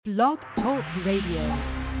Blog Talk Radio.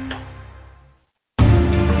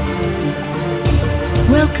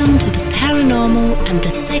 Welcome to the Paranormal and the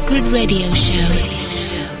Sacred Radio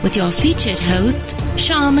Show with your featured host,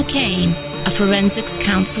 Shar McCain, a forensics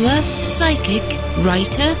counselor, psychic,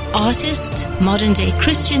 writer, artist, modern-day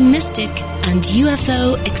Christian mystic, and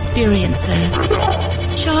UFO experiencer.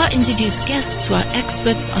 Shar introduced guests who are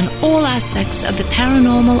experts on all aspects of the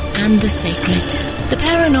paranormal and the sacred. The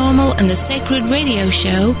Paranormal and the Sacred Radio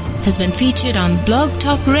Show has been featured on Blog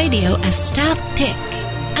Talk Radio as staff pick.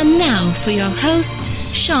 And now for your host,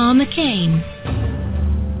 Shar McCain.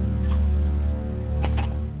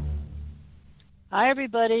 Hi,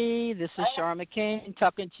 everybody. This is Shar McCain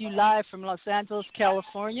talking to you live from Los Angeles,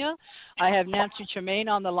 California. I have Nancy Tremaine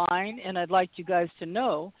on the line, and I'd like you guys to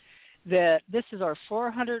know that this is our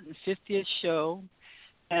 450th show.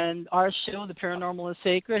 And our show, The Paranormal and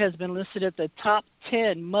Sacred, has been listed at the top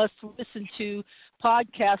 10 must-listen-to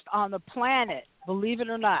podcast on the planet. Believe it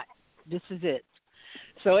or not, this is it.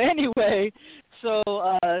 So anyway,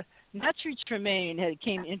 Nancy Tremaine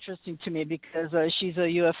came interesting to me because she's a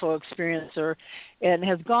UFO experiencer and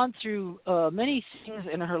has gone through many things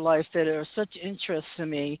in her life that are such interest to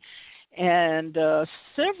me. And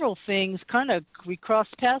several things we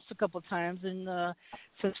crossed paths a couple of times and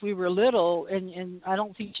since we were little, and I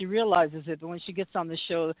don't think she realizes it, but when she gets on the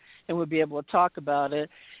show, then we'll be able to talk about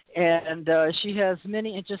it. And she has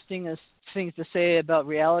many interesting things to say about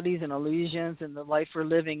realities and illusions and the life we're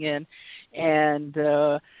living in. And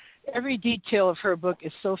every detail of her book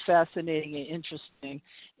is so fascinating and interesting.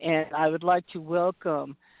 And I would like to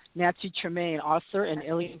welcome Nancy Tremaine, author and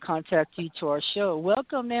alien contactee, to our show.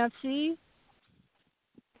 Welcome, Nancy.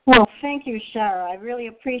 Well, thank you, Shara. I really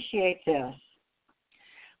appreciate this.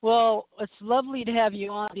 Well, it's lovely to have you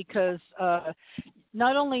on because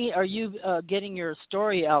not only are you getting your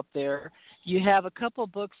story out there, you have a couple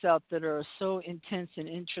books out that are so intense and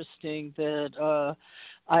interesting that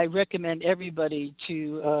I recommend everybody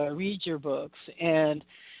to read your books. And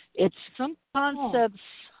it's some concepts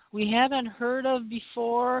we haven't heard of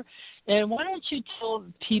before. And why don't you tell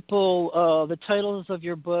people the titles of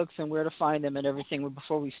your books and where to find them and everything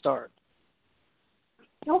before we start?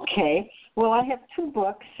 Okay. Well, I have two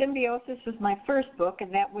books. Symbiosis is my first book,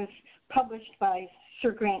 and that was published by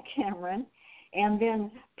Sir Grant Cameron. And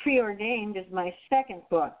then Preordained is my second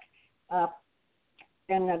book.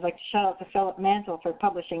 And I'd like to shout out to Philip Mantle for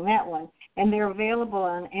publishing that one. And they're available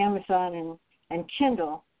on Amazon and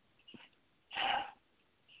Kindle.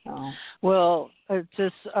 So. Well,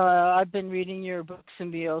 I've been reading your book,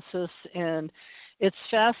 Symbiosis, and it's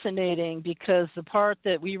fascinating because the part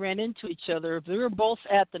that we ran into each other, we were both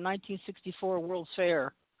at the 1964 World's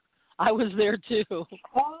Fair. I was there too. Oh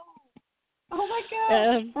my God.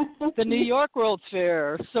 And the New York World's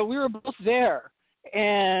Fair. So we were both there.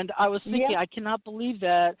 And I was thinking, I cannot believe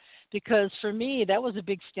that, because for me, that was a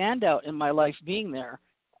big standout in my life being there.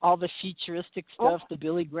 All the futuristic stuff, the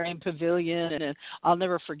Billy Graham Pavilion, and I'll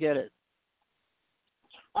never forget it.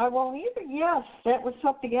 Yes, that was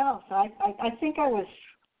something else. I think I was,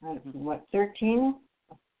 13?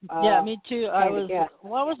 Yeah, me too. I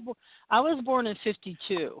was born in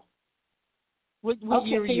 52. What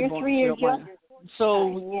year were you born? 3 years younger.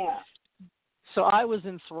 So I was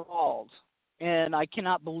enthralled, and I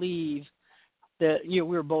cannot believe that we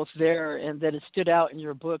were both there and that it stood out in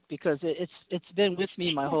your book, because it's been with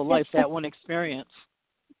me my whole life, that one experience,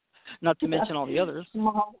 not to mention all the others.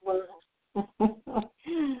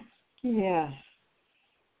 Yeah.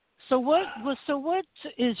 So what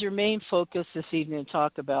is your main focus this evening to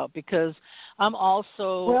talk about? Because I'm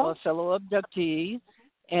also a fellow abductee,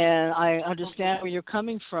 and I understand where you're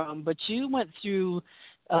coming from, but you went through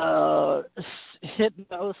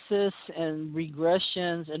hypnosis and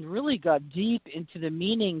regressions and really got deep into the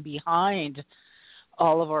meaning behind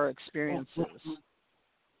all of our experiences.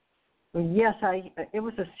 Yes, it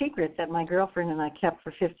was a secret that my girlfriend and I kept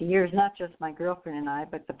for 50 years, not just my girlfriend and I,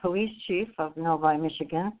 but the police chief of Novi,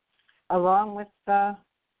 Michigan, along with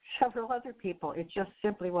several other people. It just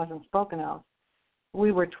simply wasn't spoken of.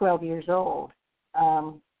 We were 12 years old.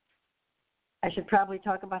 I should probably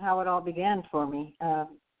talk about how it all began for me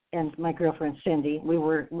and my girlfriend Cindy. We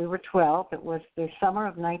were 12. It was the summer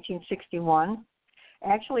of 1961.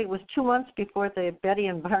 Actually, it was 2 months before the Betty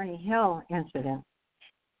and Barney Hill incident.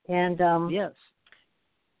 And yes,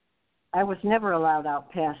 I was never allowed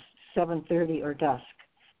out past 7:30 or dusk.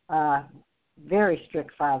 Very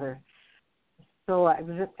strict father. So I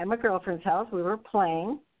was at my girlfriend's house. We were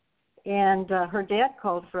playing, and her dad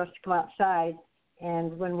called for us to come outside.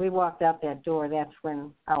 And when we walked out that door, that's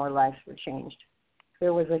when our lives were changed.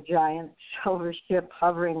 there was a giant silver ship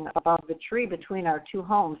hovering above the tree between our two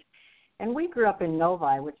homes. And we grew up in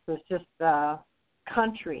Novi, which was just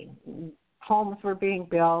country. Homes were being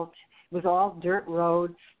built. It was all dirt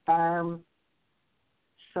roads, farm.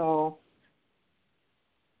 So,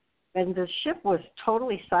 and the ship was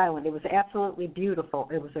totally silent. It was absolutely beautiful.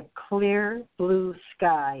 It was a clear blue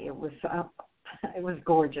sky. It was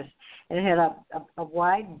gorgeous. And it had a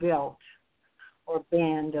wide belt or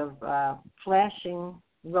band of flashing,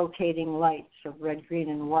 rotating lights of red, green,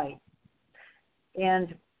 and white.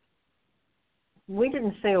 And we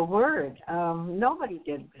didn't say a word. Nobody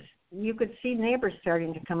did. You could see neighbors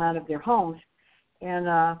starting to come out of their homes, and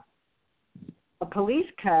a police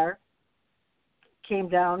car came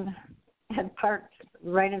down and parked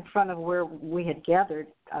right in front of where we had gathered.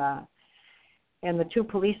 And the two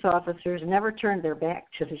police officers never turned their back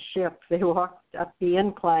to the ship. They walked up the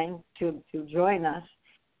incline to join us.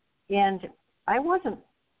 And I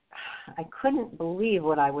couldn't believe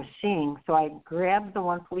what I was seeing. So I grabbed the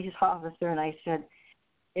one police officer and I said,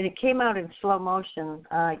 and it came out in slow motion.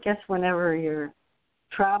 I guess whenever you're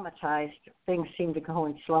traumatized, things seem to go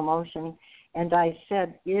in slow motion. And I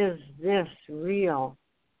said, is this real?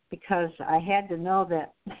 Because I had to know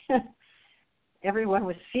that everyone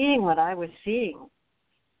was seeing what I was seeing.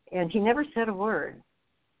 And he never said a word.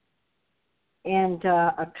 And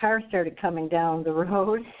a car started coming down the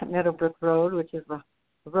road, Meadowbrook Road, which is the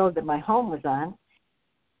road that my home was on.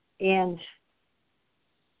 And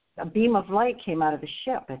a beam of light came out of the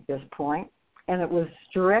ship at this point, and it was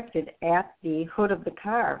directed at the hood of the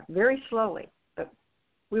car, very slowly. But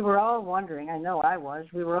we were all wondering, I know I was,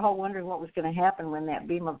 we were all wondering what was going to happen when that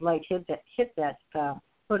beam of light hit that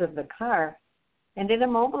hood of the car, and it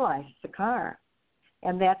immobilized the car.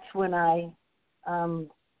 And that's when I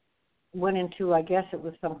went into, I guess it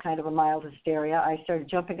was some kind of a mild hysteria. I started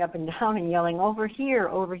jumping up and down and yelling, over here,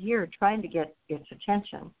 trying to get its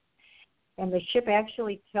attention. And the ship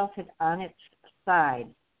actually tilted on its side,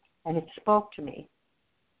 and it spoke to me.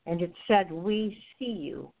 And it said, we see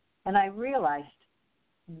you. And I realized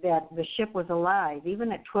that the ship was alive.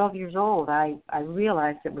 Even at 12 years old, I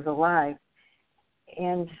realized it was alive.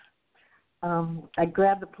 And I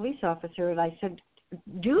grabbed the police officer, and I said,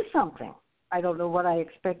 do something. I don't know what I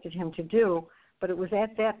expected him to do, but it was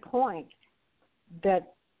at that point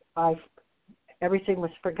that everything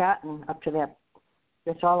was forgotten up to that.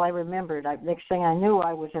 That's all I remembered. Next thing I knew,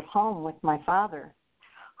 I was at home with my father,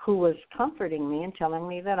 who was comforting me and telling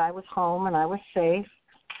me that I was home and I was safe.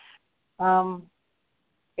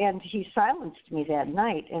 And he silenced me that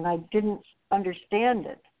night, and I didn't understand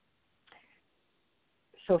it.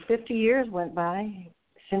 So 50 years went by.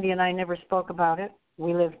 Cindy and I never spoke about it.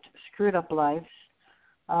 We lived screwed up lives.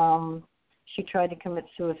 She tried to commit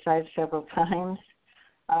suicide several times.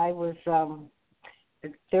 I was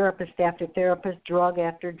therapist after therapist, drug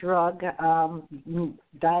after drug,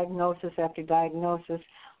 diagnosis after diagnosis.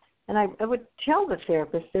 And I would tell the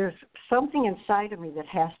therapist, there's something inside of me that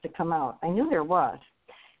has to come out. I knew there was.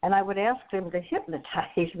 And I would ask them to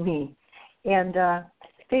hypnotize me. And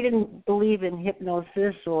they didn't believe in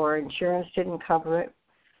hypnosis, or insurance didn't cover it.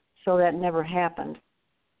 So that never happened.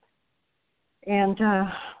 And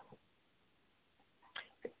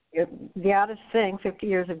the oddest thing, 50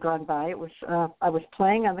 years have gone by, it was I was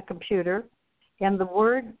playing on the computer, and the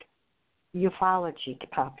word ufology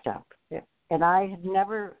popped up. And I had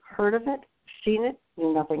never heard of it, seen it,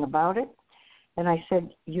 knew nothing about it. And I said,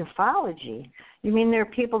 ufology? You mean there are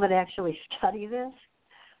people that actually study this?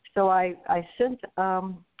 So I sent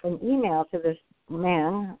an email to this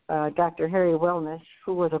man, Dr. Harry Wellness,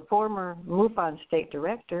 who was a former MUFON state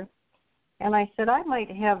director, and I said, I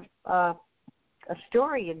might have a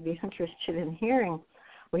story you'd be interested in hearing.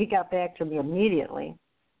 Well, he got back to me immediately,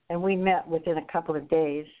 and we met within a couple of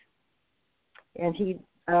days, and he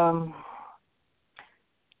asked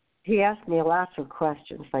me lots of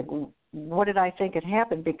questions, like what did I think had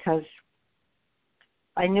happened, because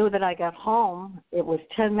I knew that I got home, it was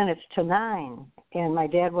 10 minutes to 9, and my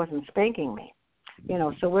dad wasn't spanking me.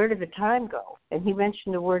 So where did the time go? And he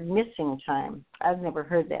mentioned the word missing time. I've never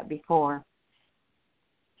heard that before.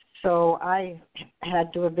 So I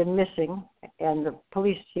had to have been missing, and the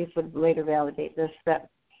police chief would later validate this, that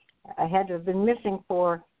I had to have been missing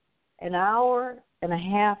for an hour and a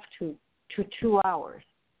half to 2 hours,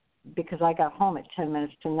 because I got home at 10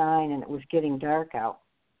 minutes to 9 and it was getting dark out.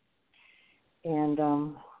 And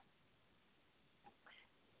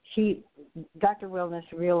Dr. Wellness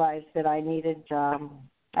realized that I needed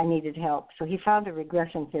help, so he found a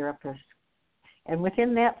regression therapist. And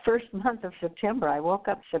within that first month of September, I woke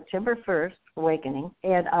up September 1st, awakening,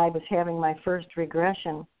 and I was having my first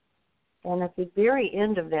regression. And at the very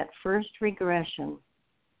end of that first regression,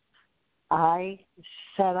 I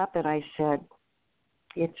sat up and I said,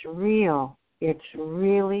 it's real. It's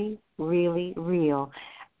really, really real.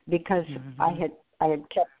 Because I had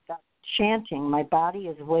kept chanting, my body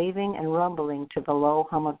is waving and rumbling to the low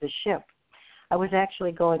hum of the ship. I was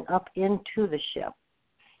actually going up into the ship,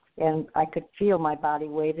 and I could feel my body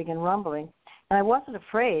waving and rumbling. And I wasn't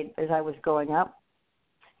afraid as I was going up.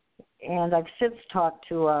 And I've since talked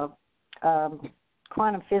to a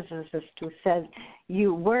quantum physicist who said,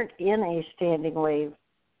 you weren't in a standing wave,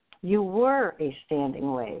 you were a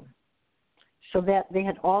standing wave. So that they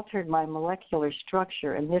had altered my molecular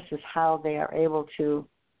structure, and this is how they are able to,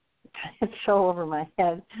 it's so over my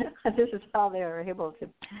head, this is how they are able to,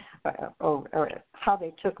 or how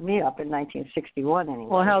they took me up in 1961 anyway.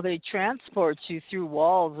 Well, how they transport you through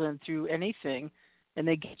walls and through anything, and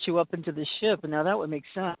they get you up into the ship, and now that would make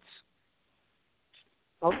sense.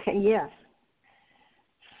 Okay, yes.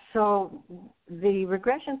 So the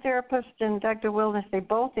regression therapist and Dr. Wilderness, they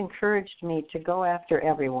both encouraged me to go after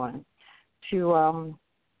everyone, to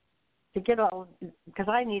get all, because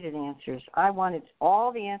I needed answers. I wanted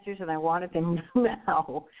all the answers, and I wanted them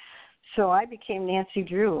now. So I became Nancy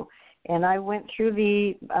Drew, and I went through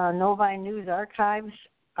the Novi News archives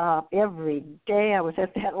every day. I was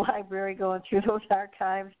at that library going through those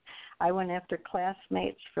archives. I went after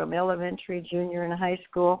classmates from elementary, junior, and high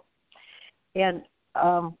school. And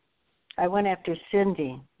I went after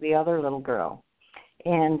Cindy, the other little girl.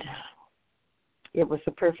 And it was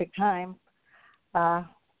the perfect time. I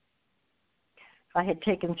had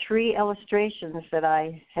taken 3 illustrations that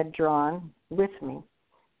I had drawn with me.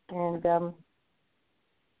 And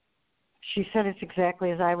she said it's exactly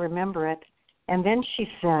as I remember it. And then she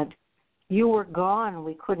said, you were gone,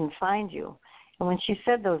 we couldn't find you. And when she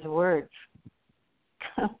said those words,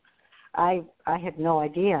 I had no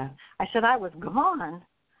idea. I said, I was gone.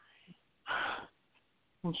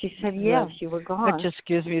 And she said, yes, you were gone. That just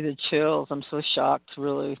gives me the chills. I'm so shocked,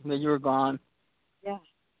 really, that you were gone. Yes.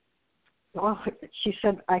 Well, she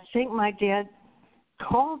said, I think my dad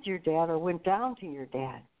called your dad or went down to your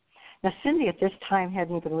dad. Now, Cindy at this time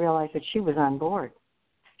hadn't even realized that she was on board.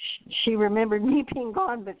 She remembered me being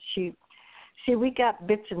gone, but we got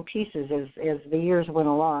bits and pieces as the years went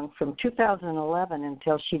along. From 2011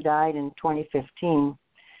 until she died in 2015,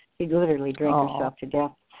 she literally drank herself to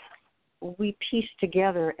death. We pieced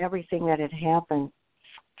together everything that had happened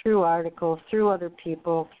through articles, through other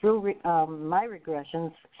people, through my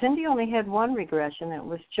regressions. Cindy only had one regression. It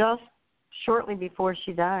was just shortly before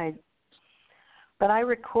she died. But I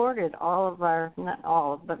recorded all of our, not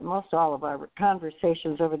all, but most all of our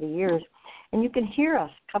conversations over the years. And you can hear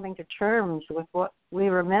us coming to terms with what we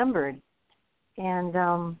remembered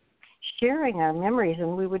and sharing our memories.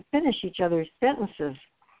 And we would finish each other's sentences.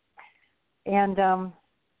 And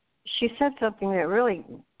she said something that really,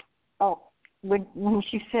 when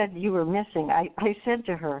she said you were missing, I said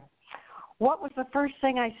to her, what was the first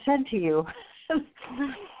thing I said to you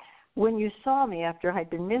when you saw me after I'd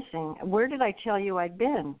been missing? Where did I tell you I'd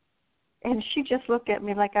been? And she just looked at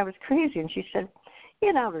me like I was crazy, and she said,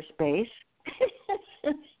 in outer space.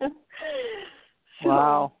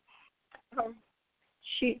 Wow.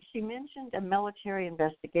 She mentioned a military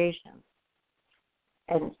investigation.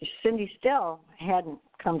 And Cindy still hadn't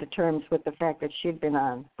come to terms with the fact that she'd been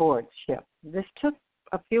on board ship. This took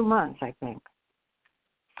a few months, I think.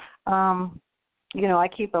 I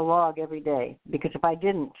keep a log every day because if I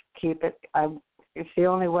didn't keep it, it's the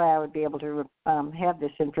only way I would be able to have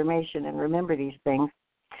this information and remember these things.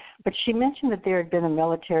 But she mentioned that there had been a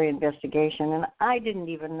military investigation, and I didn't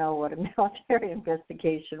even know what a military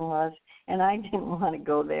investigation was, and I didn't want to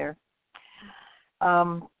go there.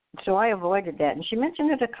 So I avoided that, and she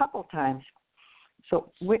mentioned it a couple times.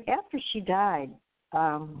 So after she died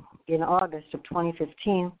in August of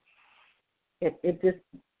 2015,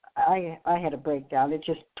 I had a breakdown. It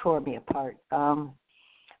just tore me apart.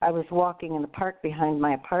 I was walking in the park behind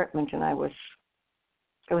my apartment, and I was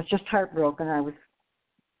just heartbroken. I was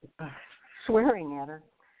swearing at her.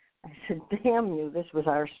 I said, damn you, this was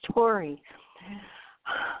our story.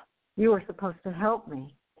 You were supposed to help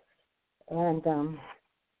me. And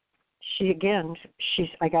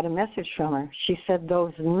I got a message from her. She said,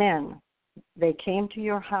 those men, they came to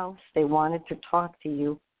your house, they wanted to talk to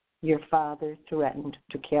you. Your father threatened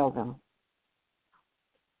to kill them.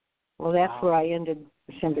 Well, that's where I ended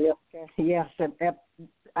symbiosis. Yes,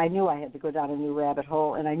 I knew I had to go down a new rabbit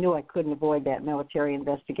hole, and I knew I couldn't avoid that military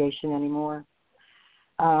investigation anymore.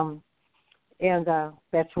 And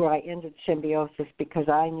that's where I ended symbiosis because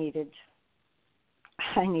I needed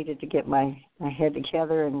to get my head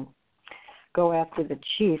together and go after the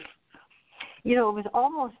chief. You know, it was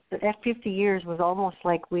almost, that 50 years was almost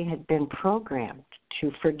like we had been programmed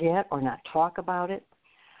to forget or not talk about it.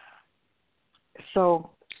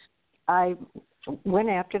 So I went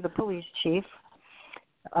after the police chief.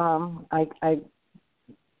 I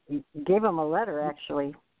gave him a letter,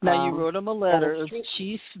 actually. Now, you wrote him a letter. It was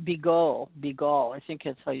Chief Boggle. I think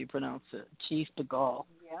that's how you pronounce it. Chief Boggle.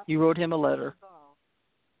 Yep. You wrote him a letter.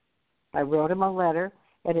 I wrote him a letter,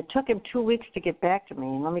 and it took him 2 weeks to get back to me.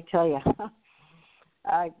 And let me tell you,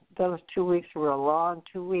 those 2 weeks were a long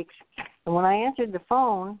 2 weeks. And when I answered the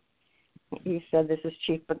phone, he said, "This is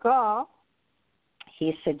Chief Boggle."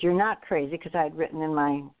 He said, "You're not crazy," because I had written in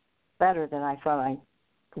my letter that I thought I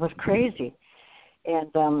was crazy.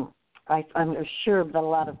 And I'm sure that a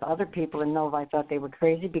lot of other people in Nova, I thought they were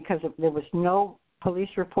crazy because there was no police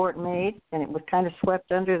report made, and it was kind of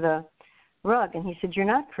swept under the rug. And he said, "You're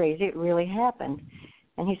not crazy. It really happened."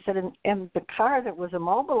 And he said, and the car that was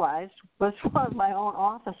immobilized was one of my own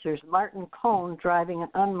officers, Martin Cohn, driving an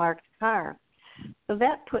unmarked car. So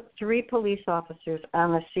that put 3 police officers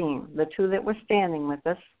on the scene, the 2 that were standing with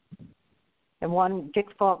us, and one,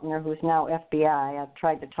 Dick Faulkner, who's now FBI. I've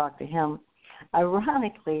tried to talk to him.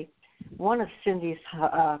 Ironically, one of Cindy's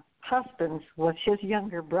husbands was his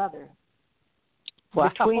younger brother. Wow.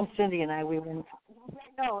 Between Cindy and I, we were,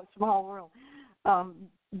 small world.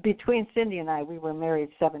 Between Cindy and I, we were married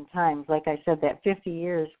 7 times. Like I said, that 50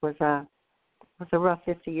 years was a rough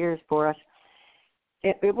 50 years for us.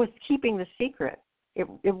 It was keeping the secret. It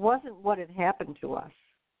wasn't what had happened to us.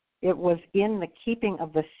 It was in the keeping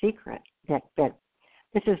of the secret that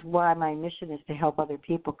this is why my mission is to help other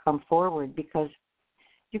people come forward, because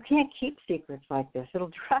you can't keep secrets like this.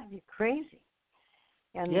 It'll drive you crazy.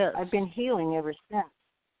 And yes. I've been healing ever since.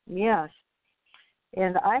 Yes.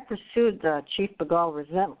 And I pursued Chief Boggle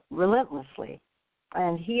relentlessly.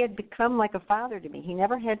 And he had become like a father to me. He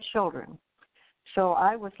never had children. So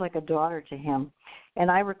I was like a daughter to him. And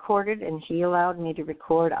I recorded, and he allowed me to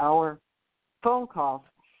record our phone calls.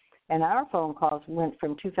 And our phone calls went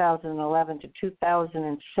from 2011 to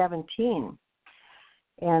 2017.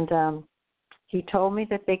 And he told me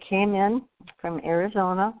that they came in from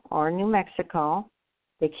Arizona or New Mexico.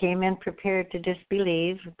 They came in prepared to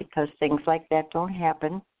disbelieve because things like that don't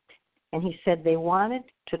happen. And he said they wanted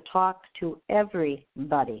to talk to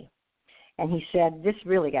everybody. And he said, this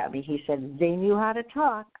really got me. He said, they knew how to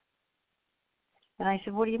talk. And I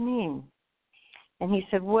said, what do you mean? And he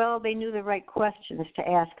said, well, they knew the right questions to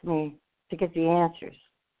ask me to get the answers.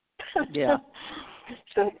 Yeah.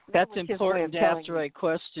 So that's important to ask the right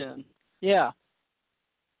question. Yeah.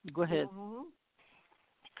 Go ahead.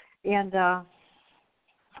 Mm-hmm. And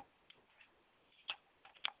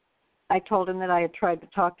I told him that I had tried to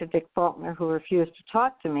talk to Dick Faulkner, who refused to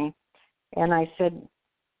talk to me. And I said,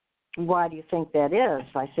 why do you think that is?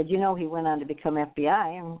 I said, he went on to become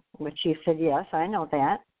FBI. And the chief said, yes, I know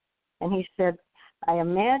that. And he said, I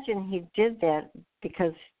imagine he did that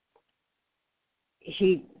because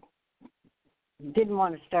he didn't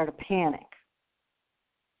want to start a panic.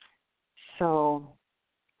 So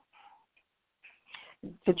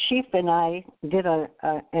the chief and I did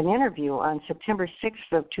an interview on September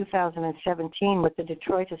 6th of 2017 with the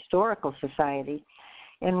Detroit Historical Society,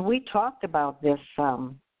 and we talked about this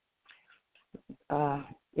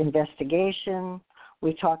investigation.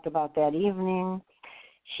 We talked about that evening.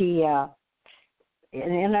 He,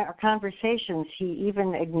 in our conversations, he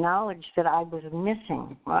even acknowledged that I was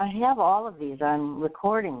missing. Well, I have all of these on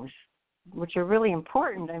recordings, which are really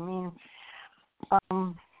important. I mean,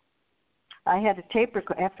 I had a tape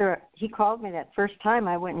recorder. After he called me that first time,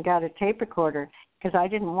 I went and got a tape recorder because I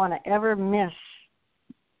didn't want to ever miss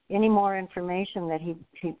any more information that he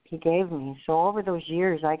gave me. So over those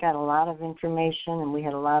years, I got a lot of information, and we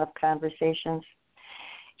had a lot of conversations.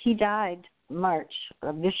 He died March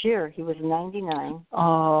of this year. He was 99.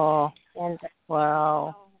 Oh, and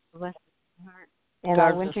wow. Bless his heart. And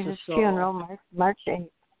I went to his funeral March 8th.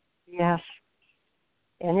 Yes.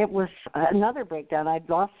 And it was another breakdown. I'd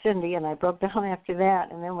lost Cindy, and I broke down after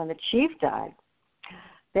that. And then when the chief died,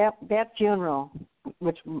 that funeral,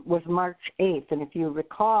 which was March 8th, and if you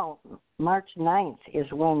recall, March 9th is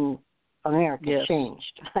when America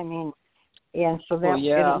changed. I mean, and so that and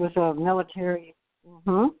it was a military,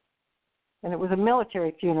 and it was a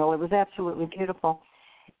military funeral. It was absolutely beautiful.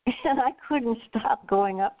 And I couldn't stop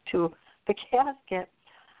going up to the casket.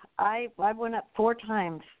 I went up 4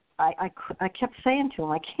 times. I kept saying to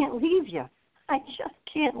him, I can't leave you. I just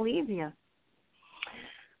can't leave you.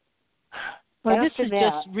 Well, this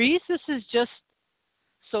is just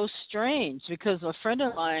so strange because a friend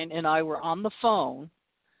of mine and I were on the phone.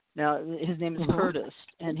 Now, his name is Curtis,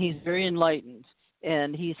 and he's very enlightened.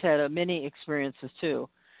 and he's had many experiences too.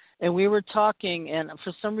 And we were talking, and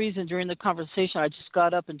for some reason during the conversation, I just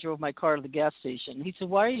got up and drove my car to the gas station. He said,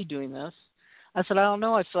 "Why are you doing this?" I said, "I don't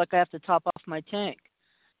know. I feel like I have to top off my tank."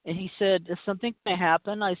 And he said, "Is something going to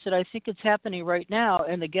happen?" I said, "I think it's happening right now."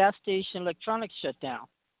 And the gas station electronics shut down.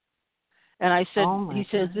 And I said, he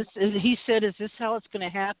said, "Is this how it's going to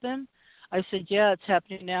happen?" I said, "Yeah, it's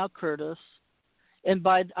happening now, Curtis." And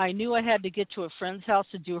I knew I had to get to a friend's house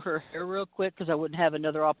to do her hair real quick because I wouldn't have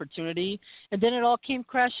another opportunity. And then it all came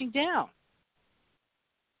crashing down.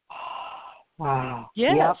 Wow.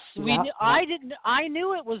 Yes, yep. I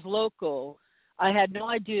knew it was local. I had no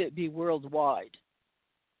idea it'd be worldwide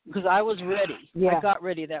because I was ready. Yeah. I got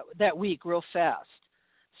ready that week real fast.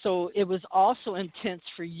 So it was also intense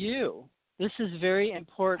for you. This is very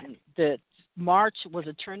important that March was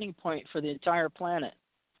a turning point for the entire planet.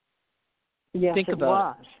 Yes, Think it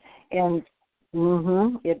about was. And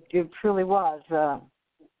it truly was.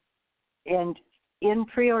 And in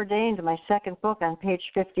Preordained, my second book, on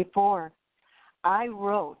page 54, I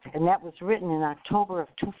wrote, and that was written in October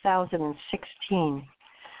of 2016,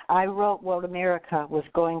 I wrote what America was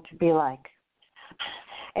going to be like.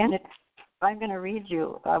 And I'm going to read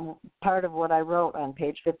you part of what I wrote on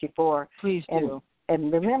page 54. Please do.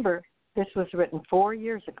 And remember, this was written 4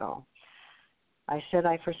 years ago. I said,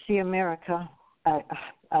 I foresee America.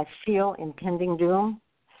 I feel impending doom.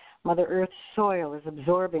 Mother Earth's soil is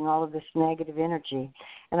absorbing all of this negative energy.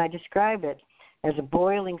 And I describe it as a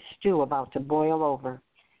boiling stew about to boil over.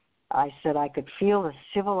 I said I could feel the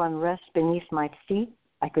civil unrest beneath my feet.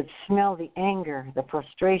 I could smell the anger, the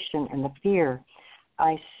frustration, and the fear.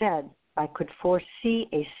 I said I could foresee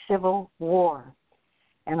a civil war.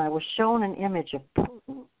 And I was shown an image of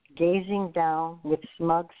Putin gazing down with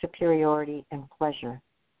smug superiority and pleasure,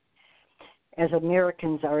 as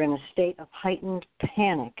Americans are in a state of heightened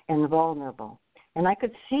panic and vulnerable. And I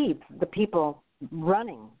could see the people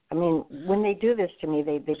running. I mean, when they do this to me,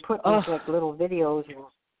 they put these like little videos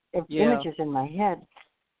or images in my head.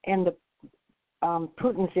 And the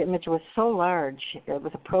Putin's image was so large. It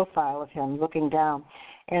was a profile of him looking down.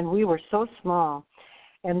 And we were so small.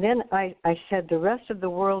 And then I said, the rest of the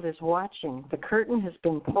world is watching. The curtain has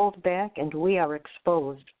been pulled back, and we are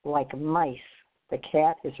exposed like mice. The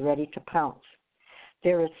cat is ready to pounce.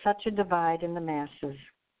 There is such a divide in the masses.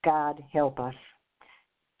 God help us.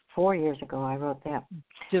 4 years ago, I wrote that.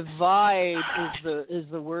 Divide is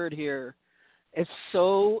the word here. It's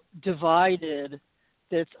so divided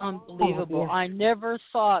that it's unbelievable. Oh, yes. I never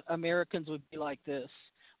thought Americans would be like this.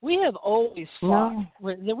 We have always fought.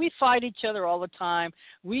 No. We fight each other all the time.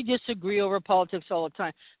 We disagree over politics all the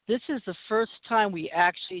time. This is the first time we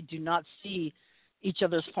actually do not see each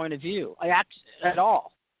other's point of view at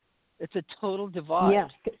all. It's a total divide. Yes.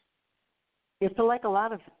 It's like a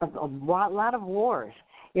lot of wars.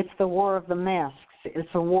 It's the war of the masks. It's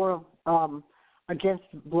a war against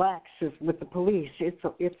blacks with the police. It's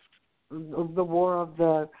the war of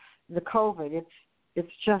the COVID.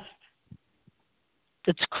 It's just.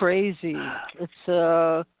 It's crazy.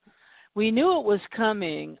 It's we knew it was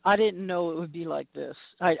coming. I didn't know it would be like this.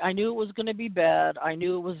 I knew it was going to be bad. I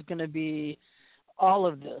knew it was going to be all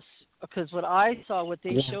of this because what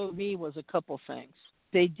they showed me was a couple things.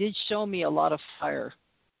 They did show me a lot of fire,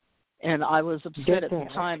 and I was upset at the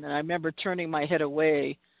time. And I remember turning my head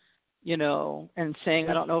away, and saying,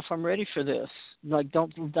 "I don't know if I'm ready for this. Like, I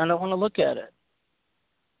don't want to look at it."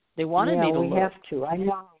 They wanted me to look. We have to. I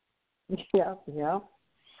know. Yeah.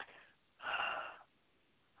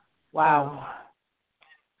 Wow.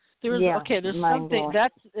 There's something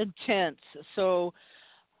that's intense. So,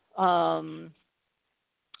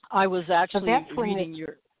 I was actually reading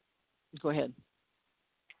your. Go ahead.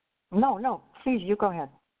 No. Please, you go ahead.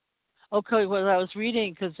 Okay. Well, I was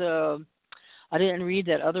reading because I didn't read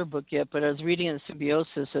that other book yet, but I was reading in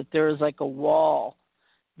Symbiosis that there is like a wall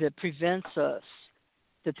that prevents us,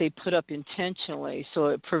 that they put up intentionally, so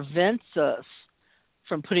it prevents us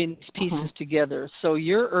from putting these pieces together. So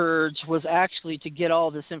your urge was actually to get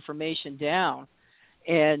all this information down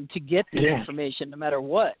and to get the information no matter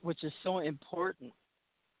what, which is so important.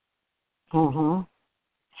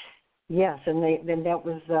 Yes, and that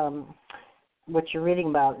was what you're reading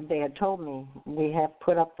about. They had told me we have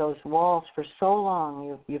put up those walls for so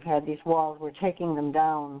long. You've had these walls. We're taking them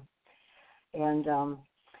down, and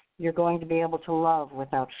you're going to be able to love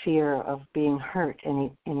without fear of being hurt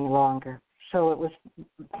any longer. So it was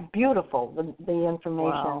beautiful, the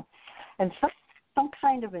information. Wow. And some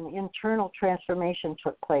kind of an internal transformation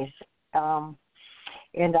took place.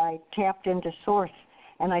 And I tapped into Source,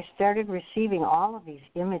 and I started receiving all of these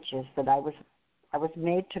images that I was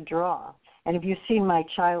made to draw. And if you see my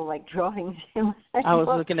childlike drawings in my I was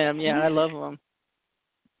book, looking at them. Yeah, I love them.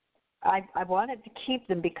 I wanted to keep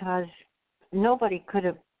them because nobody could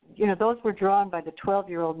have, those were drawn by the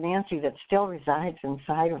 12-year-old Nancy that still resides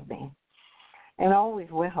inside of me, and always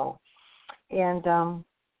will. And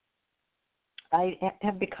I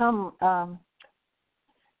have become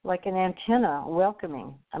like an antenna,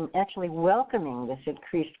 welcoming. I'm actually welcoming this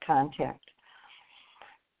increased contact.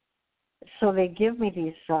 So they give me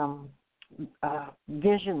these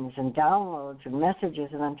visions and downloads and messages,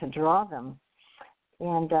 and I'm to draw them.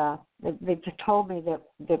 And they told me that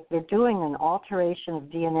they're doing an alteration of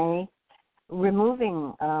DNA,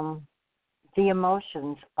 removing the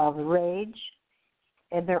emotions of rage,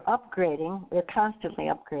 and they're upgrading. They're constantly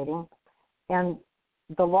upgrading, and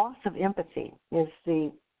the loss of empathy is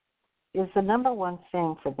the number one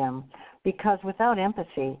thing for them, because without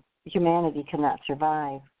empathy, humanity cannot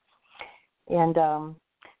survive. And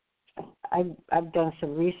I've done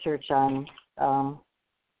some research on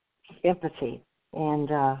empathy, and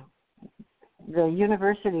the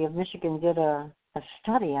University of Michigan did a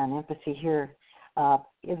study on empathy here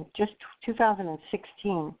in just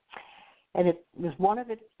 2016, and it was one of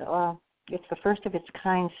its. It's the first of its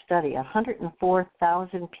kind study.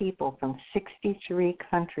 104,000 people from 63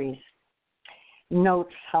 countries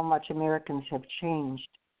notes how much Americans have changed.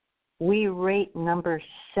 We rate number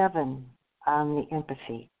 7 on the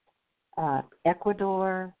empathy.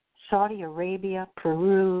 Ecuador, Saudi Arabia,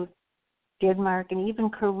 Peru, Denmark, and even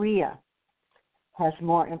Korea has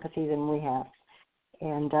more empathy than we have.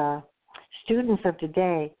 And students of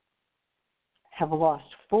today have lost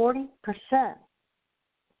 40%.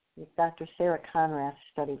 With Dr. Sarah Conrad's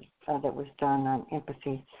study that was done on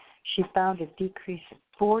empathy, she found a decrease of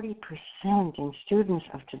 40% in students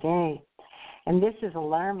of today. And this is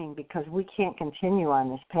alarming because we can't continue on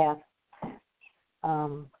this path.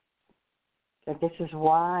 This is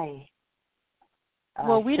why.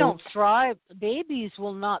 Well, we don't thrive. Babies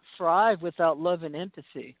will not thrive without love and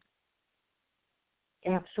empathy.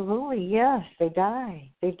 Absolutely, yes. They die.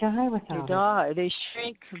 They die without it. They die. They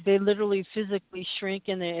shrink. They literally physically shrink,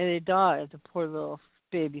 and they die, the poor little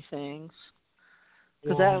baby things.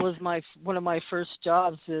 Because that was one of my first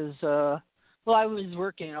jobs is, I was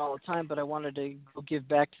working all the time, but I wanted to go give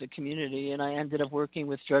back to the community, and I ended up working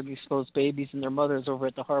with drug-exposed babies and their mothers over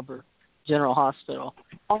at the Harbor General Hospital.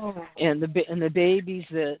 Oh. And the babies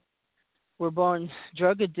that were born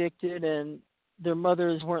drug addicted and their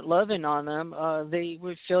mothers weren't loving on them, they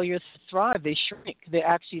were failures to thrive. They shrink. They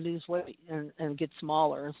actually lose weight and get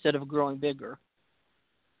smaller instead of growing bigger.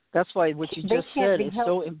 That's why what you just said is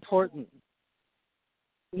so important.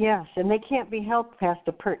 Yes, and they can't be helped past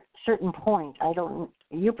a certain point.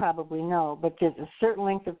 You probably know, but there's a certain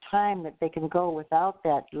length of time that they can go without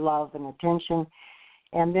that love and attention,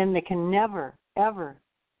 and then they can never, ever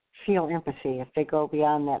feel empathy if they go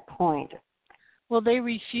beyond that point. Well, they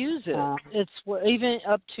refuse it. It's even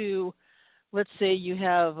up to, let's say you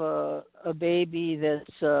have a baby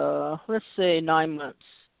that's, let's say 9 months,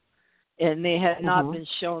 and they have not been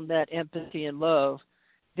shown that empathy and love.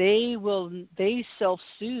 They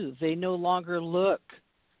self-soothe. They no longer look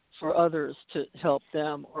for others to help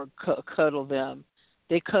them or cuddle them.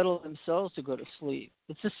 They cuddle themselves to go to sleep.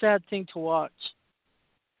 It's a sad thing to watch.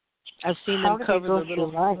 I've seen them cover their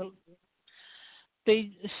little.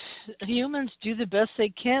 Humans do the best they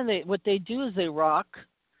can. What they do is they rock.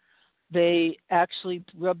 They actually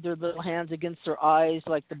rub their little hands against their eyes,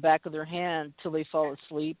 like the back of their hand, till they fall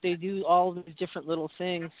asleep. They do all these different little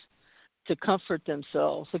things to comfort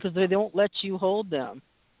themselves because they don't let you hold them.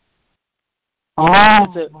 Oh,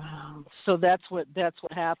 wow. So that's what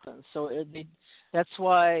happens. So that's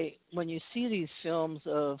why when you see these films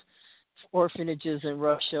of orphanages in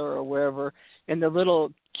Russia or wherever, and the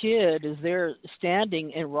little kid is there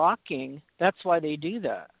standing and rocking, that's why they do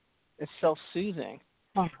that. It's self-soothing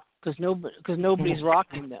because nobody's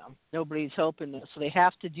rocking them, nobody's helping them, so they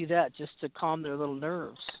have to do that just to calm their little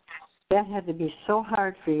nerves. That had to be so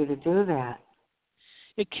hard for you to do that.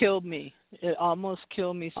 It killed me. It almost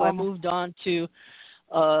killed me. So I moved on to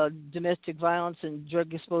domestic violence and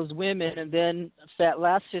drug-exposed women, and then that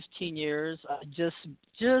last 15 years, I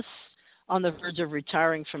just on the verge of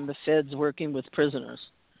retiring from the feds, working with prisoners,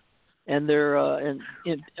 and they're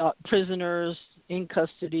prisoners in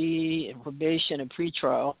custody, in probation, and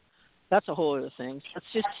pretrial. That's a whole other thing. That's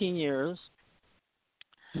 15 years.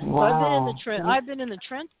 Wow. So I've been in the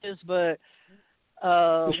trenches, but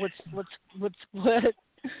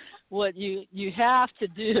what you have to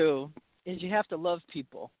do is you have to love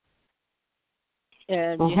people,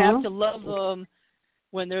 and you have to love them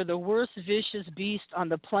when they're the worst vicious beast on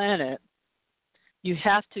the planet, you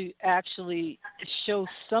have to actually show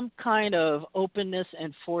some kind of openness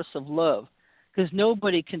and force of love, because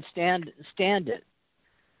nobody can stand it.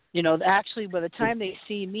 You know, actually, by the time they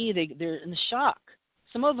see me, they're in shock.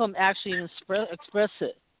 Some of them actually express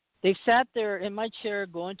it. They've sat there in my chair,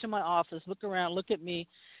 go into my office, look around, look at me,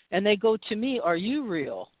 and they go to me, "Are you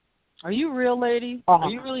real? Are you real, lady? Are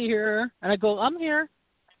you really here?" And I go, "I'm here."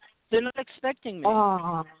 They're not expecting me.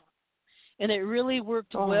 And it really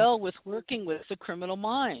worked well with working with the criminal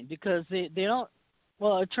mind, because they don't,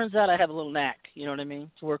 well, it turns out I have a little knack, you know what I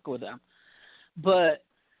mean, to work with them. But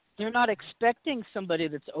they're not expecting somebody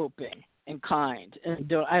that's open and kind,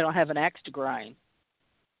 and I don't have an axe to grind.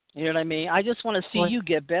 You know what I mean? I just want to see you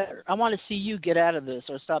get better. I want to see you get out of this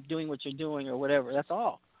or stop doing what you're doing or whatever. That's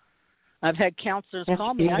all. I've had counselors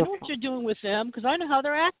call me. I know what you're doing with them because I know how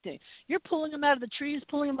they're acting. You're pulling them out of the trees,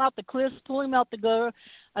 pulling them out the cliffs, pulling them out the gutter.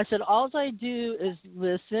 I said, all I do is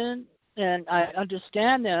listen, and I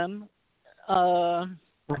understand them. I'm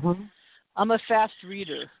a fast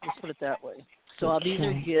reader. Let's put it that way. So these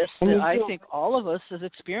are gifts that I think all of us as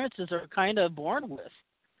experiences are kind of born with.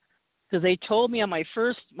 Because they told me on my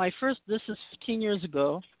first, this is 15 years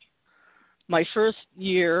ago, my first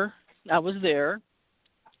year I was there,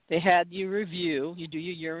 they had you review, you do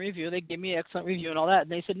your year review, they gave me an excellent review and all that,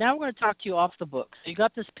 and they said, now we're going to talk to you off the book. So you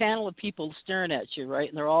got this panel of people staring at you, right,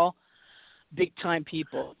 and they're all big-time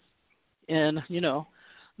people. And, you know,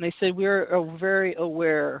 and they said, we're very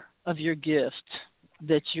aware of your gift,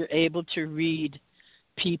 that you're able to read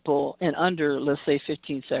people in under, let's say,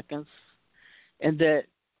 15 seconds, and that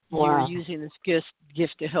you're using this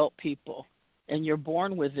gift to help people, and you're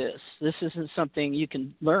born with this. This isn't something you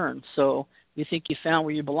can learn, so you think you found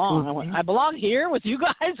where you belong. I went, I belong here with you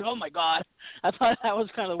guys? Oh, my God. I thought that was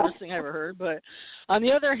kind of the worst thing I ever heard. But on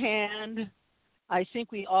the other hand, I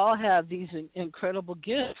think we all have these incredible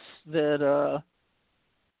gifts that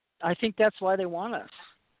I think that's why they want us.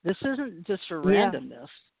 This isn't just for randomness.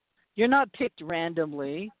 You're not picked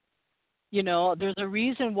randomly. You know, there's a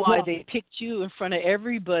reason why they picked you in front of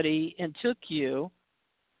everybody and took you,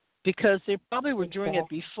 because they probably were doing it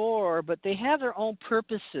before, but they have their own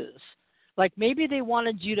purposes. Like maybe they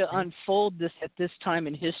wanted you to unfold this at this time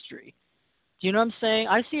in history. Do you know what I'm saying?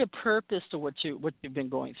 I see a purpose to what you've been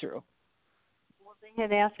going through. Well, they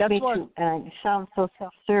had asked me to, it sounds so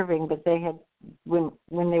self-serving, but they had, when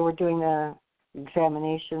they were doing the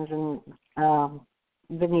examinations and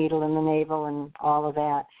the needle and the navel and all of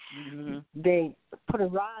that, they put a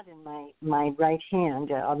rod in my right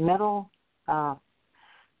hand, a metal,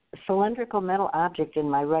 cylindrical metal object in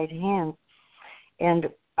my right hand, and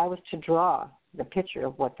I was to draw the picture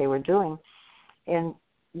of what they were doing. And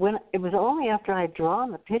when it was only after I had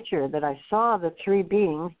drawn the picture that I saw the three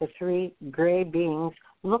beings, the three gray beings,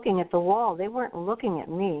 looking at the wall. They weren't looking at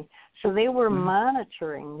me. So they were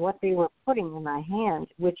monitoring what they were putting in my hand,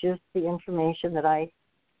 which is the information that I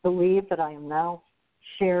believe that I am now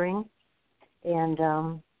sharing.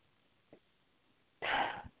 And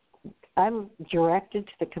I'm directed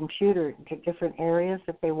to the computer to different areas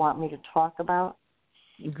that they want me to talk about.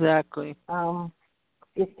 Exactly.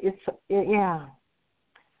 It's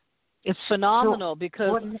phenomenal,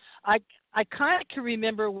 because I kind of can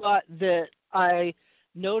remember that I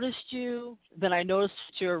noticed you, then I noticed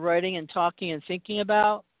what you were writing and talking and thinking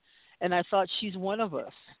about, and I thought, she's one of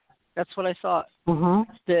us. That's what I thought.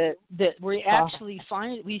 That we actually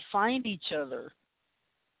find each other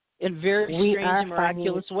in very strange and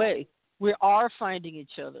miraculous way. We are finding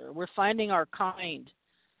each other. We're finding our kind.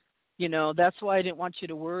 You know, that's why I didn't want you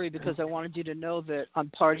to worry, because I wanted you to know that I'm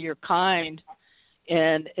part of your kind.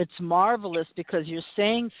 And it's marvelous because you're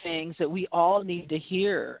saying things that we all need to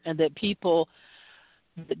hear, and that people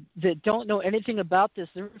that don't know anything about this,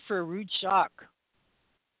 they're in for a rude shock.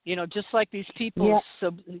 You know, just like these people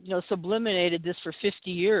subliminated this for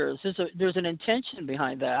 50 years. There's an intention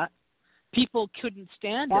behind that. People couldn't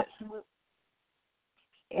stand it.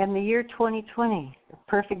 And the year 2020,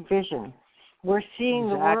 perfect vision. We're seeing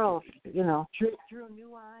the world, you know, through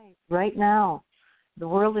new eyes right now. The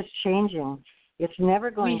world is changing. It's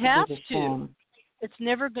never going to be the same. It's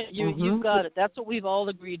never going. You've got it. That's what we've all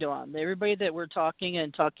agreed on. Everybody that we're talking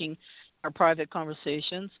our private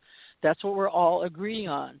conversations, that's what we're all agreeing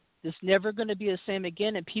on. It's never going to be the same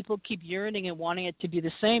again, and people keep yearning and wanting it to be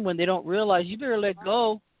the same when they don't realize you better let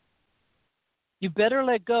go. You better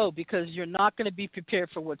let go, because you're not going to be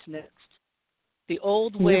prepared for what's next. The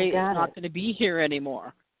old way is not going to be here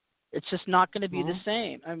anymore. It's just not going to be the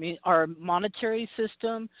same. I mean, our monetary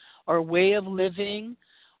system, our way of living,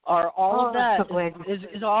 all of that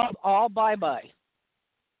is all bye-bye.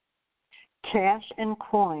 Cash and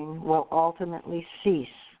coin will ultimately cease.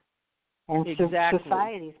 And exactly.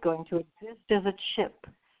 society is going to exist as a chip.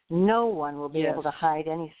 No one will be able to hide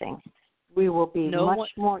anything. We will be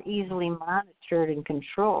more easily monitored and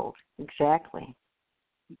controlled. Exactly.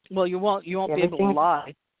 Well, you won't be able to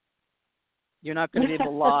lie. You're not going to be able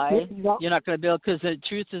to lie. You're not going to be able, because the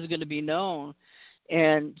truth is going to be known.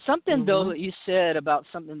 And something, though, that you said about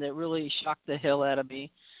something that really shocked the hell out of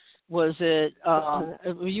me was that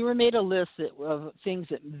you were made a list of things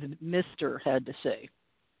that Mr. had to say.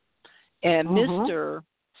 And Mr.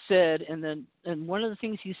 said, and one of the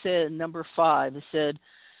things he said in number 5, it said,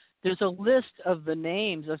 there's a list of the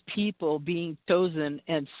names of people being chosen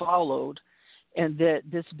and followed, and that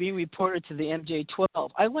this being reported to the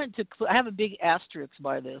MJ-12. I have a big asterisk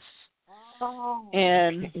by this.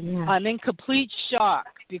 And I'm in complete shock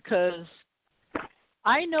because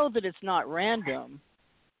I know that it's not random.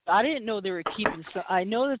 I didn't know they were keeping, I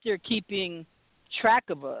know that they're keeping track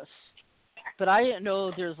of us, but I didn't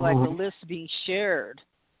know there's like a list being shared.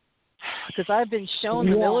 Because I've been shown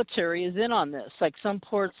the military is in on this. Like some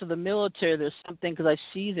parts of the military, there's something, because I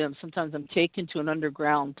see them. Sometimes I'm taken to an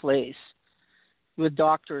underground place with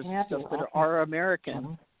doctors and stuff that are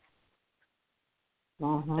American.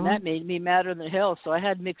 And that made me madder than hell. So I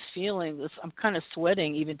had mixed feelings. I'm kind of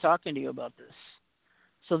sweating even talking to you about this.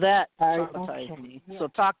 So that traumatized me. So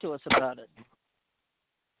talk to us about it.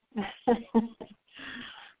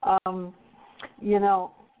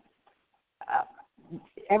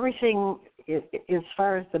 Everything as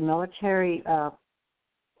far as the military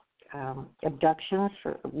abductions,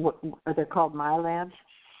 or they're called my labs.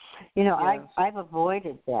 I've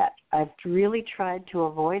avoided that. I've really tried to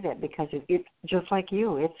avoid it because it's just like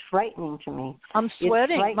you. It's frightening to me. I'm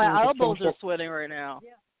sweating. My elbows are sweating right now.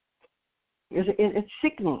 It's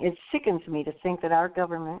sickening. It sickens me to think that our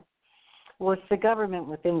government, well, it's the government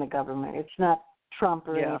within the government. It's not Trump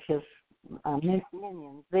or any of his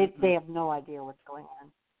minions. They have no idea what's going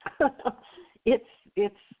on. It's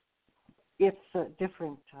a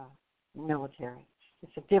different military.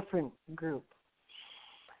 It's a different group.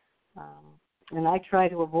 And I try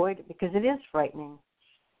to avoid it because it is frightening.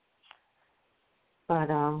 But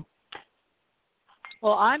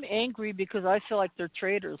well, I'm angry because I feel like they're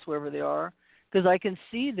traitors, whoever they are, because I can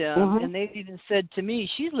see them, and they've even said to me,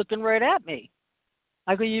 "She's looking right at me."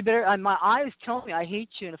 I go, "You better." And my eyes tell me, "I hate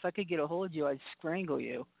you, and if I could get a hold of you, I'd strangle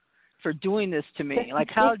you for doing this to me. Like,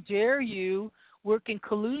 how dare you work in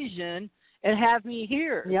collusion and have me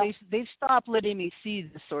here?" They've stopped letting me see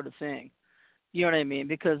this sort of thing. You know what I mean?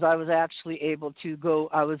 Because I was actually able to go.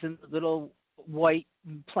 I was in the little white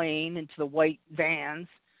plane into the white vans,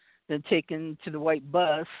 then taken to the white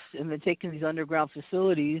bus, and then taken these underground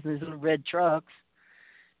facilities and these little red trucks,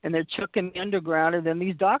 and they're chucking me underground. And then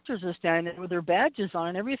these doctors are standing there with their badges on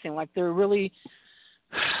and everything, like they're really,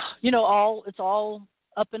 it's all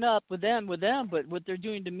up and up with them. But what they're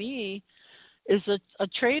doing to me is a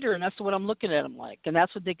traitor, and that's what I'm looking at them like, and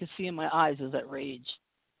that's what they can see in my eyes is that rage.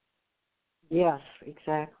 Yes,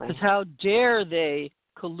 exactly. Because how dare they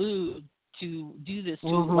collude to do this to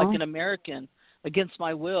like an American against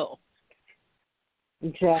my will?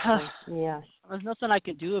 Exactly. Yes. There's nothing I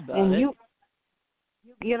can do about it. And you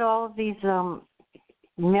get all of these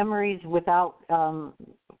memories without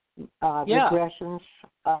regressions.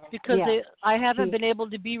 Because I haven't been able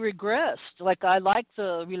to be regressed. Like, I like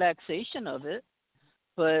the relaxation of it,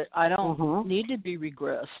 but I don't need to be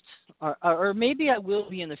regressed. Or maybe I will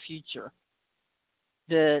be in the future.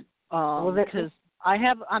 That because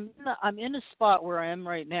I'm in a spot where I am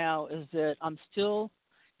right now is that I'm still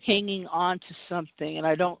hanging on to something, and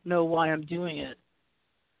I don't know why I'm doing it.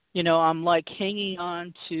 I'm like hanging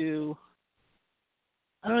on to,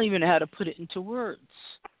 I don't even know how to put it into words.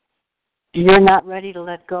 You're not ready to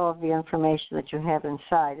let go of the information that you have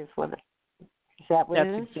inside, is that what it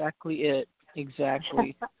is? That's exactly it.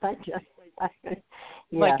 Exactly. Yeah.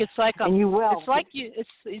 Like it's like and you will. It's like you.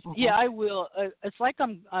 It's yeah, I will. It's like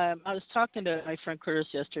I was talking to my friend Curtis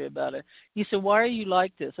yesterday about it. He said, "Why are you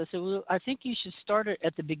like this?" I said, "Well, I think you should start it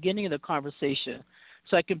at the beginning of the conversation,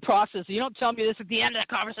 so I can process. You don't tell me this at the end of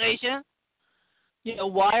the conversation.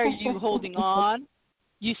 Why are you holding on?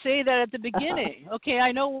 You say that at the beginning. Okay,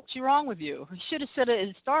 I know what's wrong with you. You should have said it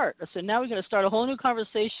at the start." I said, "Now we're going to start a whole new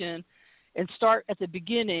conversation, and start at the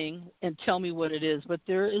beginning and tell me what it is." But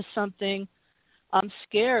there is something. I'm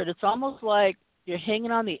scared. It's almost like you're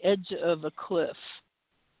hanging on the edge of a cliff.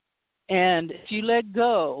 And if you let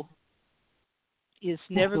go, it's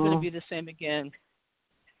never going to be the same again.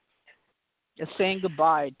 It's saying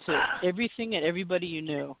goodbye to everything and everybody you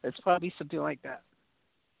knew. It's probably something like that.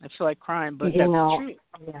 I feel like crying, but that's true.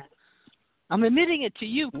 Yeah. I'm admitting it to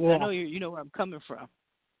you because I know you know where I'm coming from.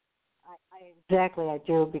 I Exactly, I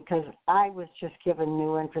do, because I was just given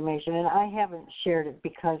new information, and I haven't shared it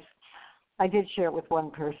because I did share it with one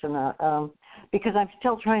person, because I'm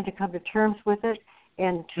still trying to come to terms with it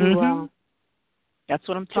and to that's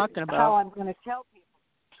what I'm talking about. How I'm going to tell people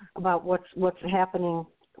about what's happening,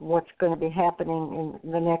 what's going to be happening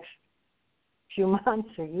in the next few months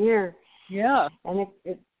or year. Yeah, and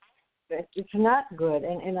it's not good,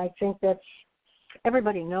 and I think that's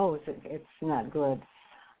everybody knows it's not good.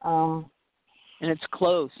 And it's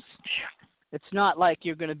close. It's not like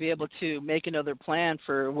you're going to be able to make another plan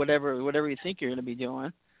for whatever you think you're going to be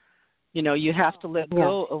doing. You have to let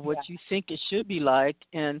go of what you think it should be like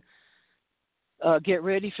and get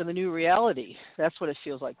ready for the new reality. That's what it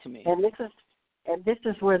feels like to me. And this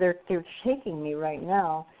is where they're taking me right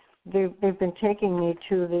now. They've been taking me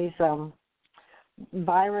to these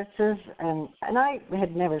viruses, and I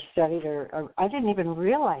had never studied or I didn't even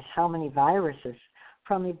realize how many viruses,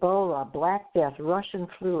 from Ebola, Black Death, Russian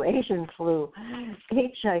flu, Asian flu,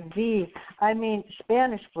 HIV,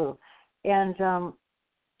 Spanish flu, and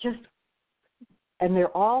and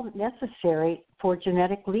they're all necessary for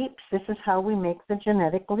genetic leaps. This is how we make the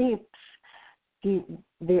genetic leaps.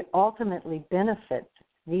 They ultimately benefit,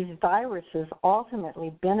 these viruses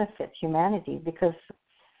ultimately benefit humanity because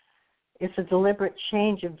it's a deliberate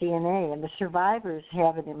change of DNA, and the survivors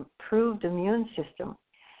have an improved immune system.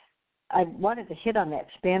 I wanted to hit on that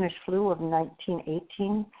Spanish flu of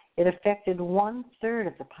 1918. It affected 1/3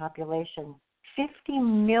 of the population. 50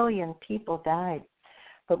 million people died.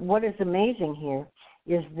 But what is amazing here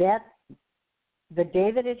is that the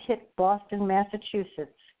day that it hit Boston,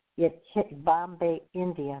 Massachusetts, it hit Bombay,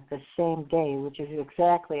 India the same day, which is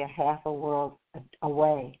exactly a half a world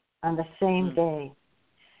away, on the same day.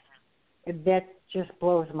 That just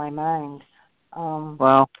blows my mind.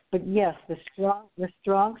 Wow. But yes, the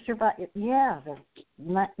strong survive. Yeah, the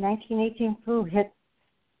 1918 flu hit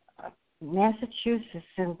Massachusetts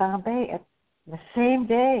and Bombay at the same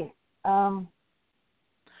day.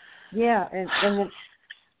 Yeah, and it's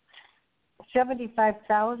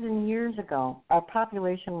 75,000 years ago, our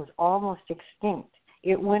population was almost extinct.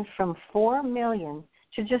 It went from 4 million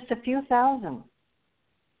to just a few thousand.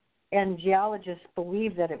 And geologists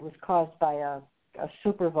believe that it was caused by a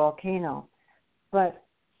super volcano. But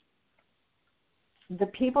the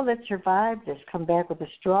people that survived this come back with a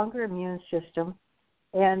stronger immune system,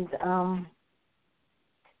 and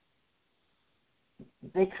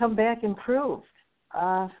they come back improved.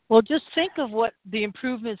 Well, just think of what the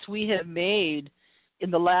improvements we have made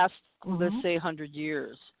in the last, let's say, 100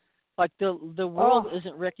 years. Like the world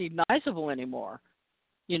isn't recognizable anymore.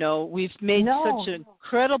 We've made such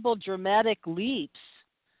incredible, dramatic leaps,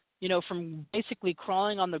 from basically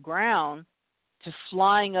crawling on the ground to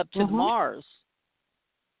flying up to Mars.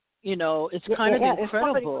 It's kind of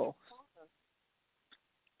incredible.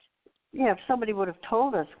 If somebody would have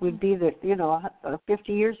told us we'd be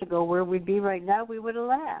 50 years ago where we'd be right now, we would have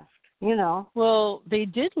laughed, Well, they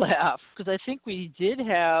did laugh, because I think we did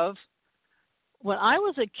have, when I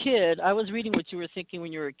was a kid, I was reading what you were thinking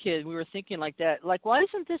when you were a kid. We were thinking like that, like, why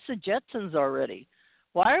isn't this the Jetsons already?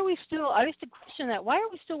 Why are we still, I used to question that, why are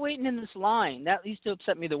we still waiting in this line? That used to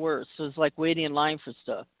upset me the worst. It was like waiting in line for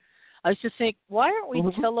stuff. I used to think, why aren't we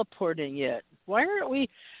teleporting yet? Why aren't we?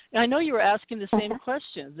 I know you were asking the same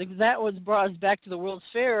questions. That was brought us back to the World's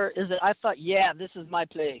Fair, is that I thought, this is my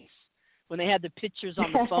place. When they had the pictures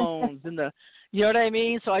on the phones and you know what I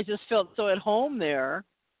mean? So I just felt so at home there.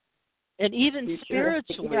 And even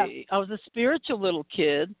spiritually, I was a spiritual little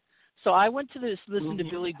kid. So I went to listen to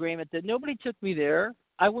Billy Graham. Nobody took me there.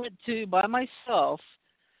 I went to, by myself.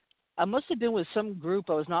 I must have been with some group.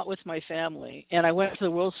 I was not with my family. And I went to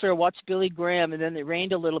the World's Fair, watched Billy Graham, and then it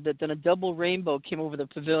rained a little bit. Then a double rainbow came over the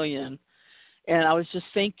pavilion. And I was just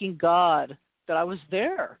thanking God that I was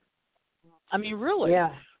there. I mean, really.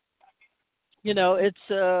 Yeah. It's,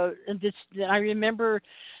 I remember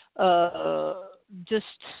just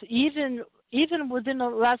even within the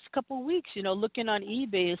last couple of weeks, looking on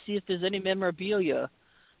eBay to see if there's any memorabilia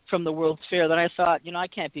from the World's Fair. Then I thought, I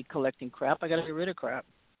can't be collecting crap. I got to get rid of crap.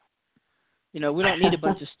 We don't need a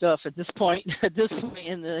bunch of stuff at this point. At this point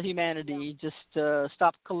in the humanity, just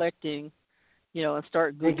stop collecting, and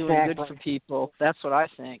start doing good for people. That's what I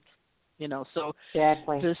think. So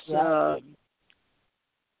this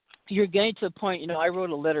you're getting to the point. I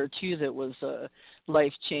wrote a letter too that was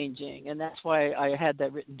life changing, and that's why I had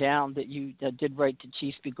that written down that you did write to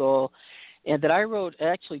Chief Beagle, and that I wrote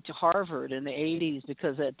actually to Harvard in the 80s,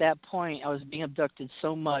 because at that point I was being abducted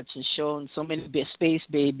so much and shown so many space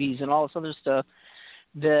babies and all this other stuff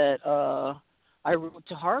that I wrote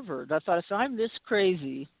to Harvard. I thought, if I'm this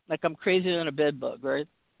crazy, like I'm crazier than a bed bug, right?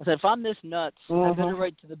 I said, if I'm this nuts, I better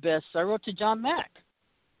write to the best. So I wrote to John Mack.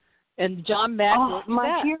 And John Mack wrote me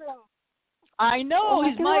back. Hero. I know, Oh,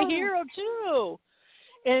 he's my hero too.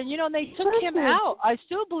 And, you know, they took him out. I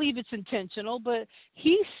still believe it's intentional, but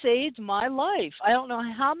he saved my life. I don't know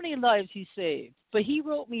how many lives he saved, but he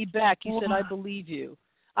wrote me back. He said, I believe you.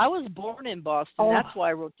 I was born in Boston. That's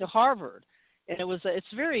why I wrote to Harvard. And it's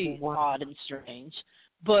very odd and strange.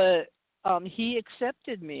 But he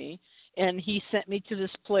accepted me, and he sent me to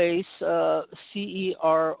this place,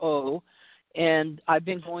 CERO, and I've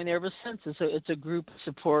been going there ever since. It's a group of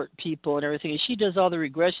support people and everything. And she does all the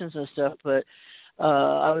regressions and stuff, but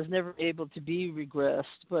I was never able to be regressed.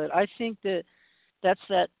 But I think that's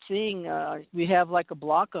that thing. We have like a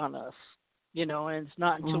block on us, you know, and it's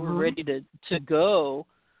not until we're ready to go.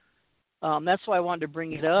 That's why I wanted to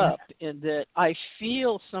bring it up, and that I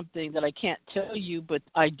feel something that I can't tell you, but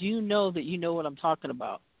I do know that you know what I'm talking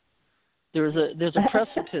about. There's a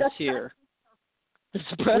precipice here. There's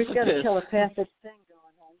a precipice. We've got a telepathic thing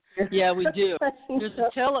going on here. Yeah, we do.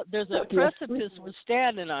 There's a precipice we're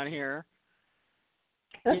standing on here.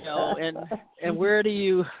 You know, and where do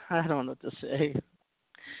you? I don't know what to say.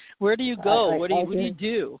 Where do you go? What do you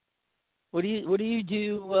do? What do you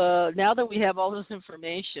do now that we have all this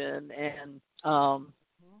information? And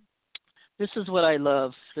this is what I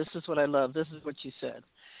love. This is what you said.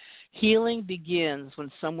 Healing begins when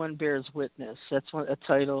someone bears witness. That's a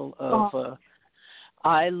title of.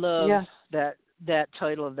 I love that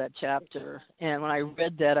title of that chapter. And when I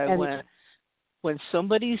read that, I went, when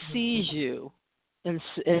somebody sees you and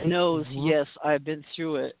knows, yes, I've been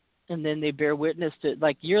through it, and then they bear witness to it,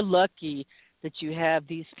 like, you're lucky that you have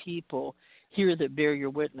these people here that bear your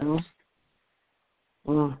witness.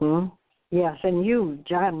 Yes, and you,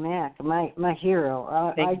 John Mack, my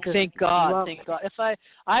hero. Thank God. If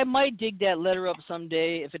I might dig that letter up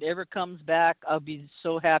someday. If it ever comes back, I'll be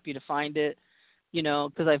so happy to find it. You know,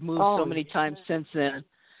 because I've moved so many times since then.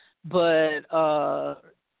 But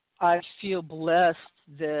I feel blessed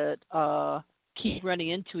that keep running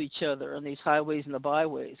into each other on these highways and the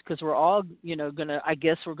byways, because we're all, you know,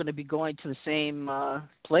 we're gonna be going to the same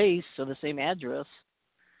place or the same address.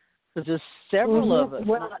 Because there's several of us,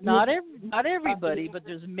 well, not everybody, but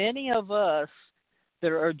there's many of us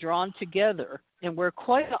that are drawn together, and we're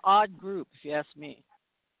quite an odd group, if you ask me.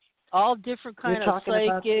 All different kind of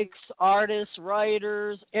psychics, artists,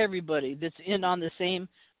 writers, everybody that's in on the same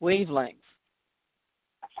wavelength.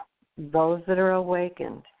 Those that are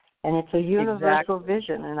awakened. And it's a universal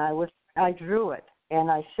vision, and I drew it, and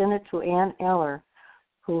I sent it to Ann Eller,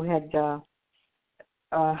 who had,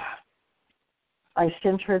 I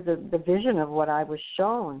sent her the vision of what I was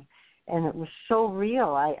shown, and it was so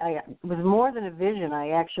real. It was more than a vision.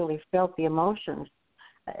 I actually felt the emotions.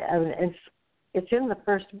 It's in the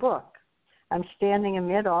first book. I'm standing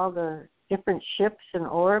amid all the different ships and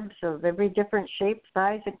orbs of every different shape,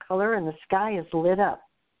 size, and color, and the sky is lit up.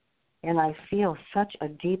 And I feel such a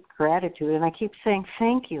deep gratitude. And I keep saying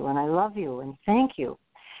thank you, and I love you, and thank you.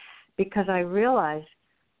 Because I realize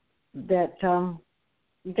that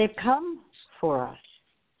they've come for us.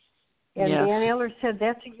 And Dan Eller said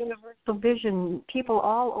that's a universal vision. People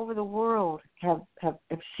all over the world have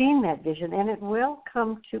seen that vision, and it will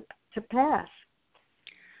come to pass.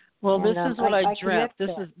 Well, this is what I dreamt.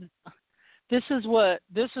 This is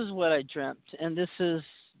what I dreamt, and this is,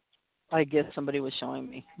 I guess, somebody was showing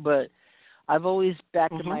me. But I've always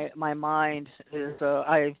back in my mind is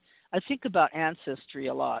I think about ancestry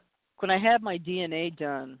a lot. When I had my DNA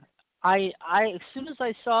done, I as soon as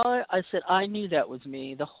I saw it, I said I knew that was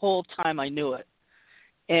me. The whole time I knew it.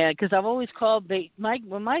 And because I've always called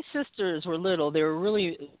when my sisters were little, they were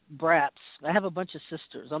really brats. I have a bunch of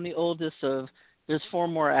sisters. I'm the oldest of. There's 4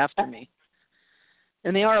 more after me.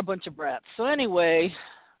 And they are a bunch of brats. So anyway,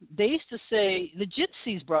 they used to say, the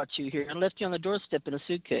gypsies brought you here and left you on the doorstep in a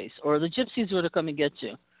suitcase, or the gypsies were to come and get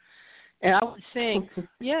you. And I would think,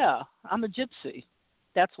 yeah, I'm a gypsy.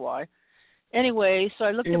 That's why. Anyway, so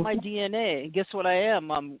I looked at my DNA, and guess what I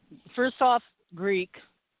am? I'm, first off, Greek.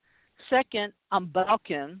 Second, I'm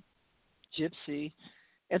Balkan, gypsy.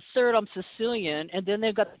 And third, I'm Sicilian. And then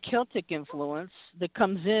they've got the Celtic influence that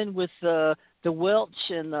comes in with the Welsh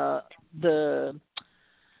and the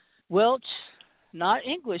Welsh, not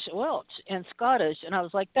English, Welsh and Scottish. And I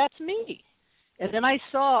was like, that's me. And then I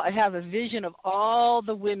have a vision of all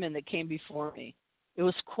the women that came before me. It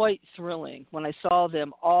was quite thrilling when I saw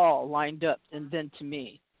them all lined up and then to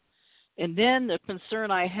me. And then the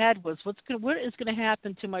concern I had was, what is going to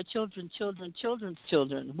happen to my children's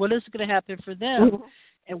children? What is going to happen for them?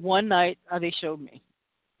 And one night they showed me,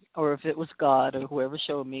 or if it was God or whoever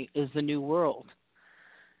showed me, is the new world.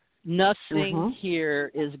 Nothing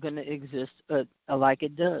here is going to exist like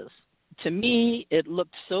it does. To me, it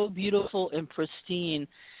looked so beautiful and pristine.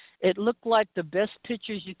 It looked like the best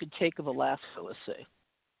pictures you could take of Alaska, let's say.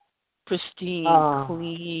 Pristine,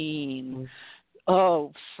 clean,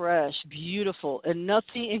 fresh, beautiful, and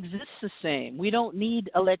nothing exists the same. We don't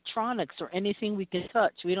need electronics or anything we can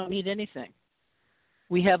touch. We don't need anything.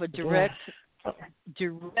 We have a direct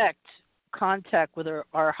contact with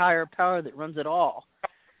our higher power that runs it all.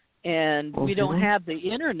 And we don't have the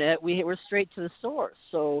internet. We're straight to the source.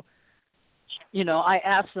 So, I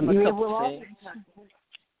asked them a couple things.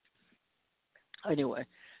 Anyway,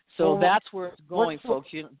 so that's where it's going, folks.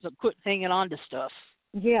 Quit hanging on to stuff.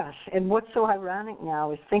 Yes, and what's so ironic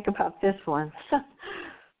now is, think about this one.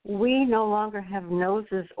 We no longer have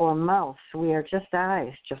noses or mouths. We are just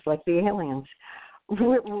eyes, just like the aliens. We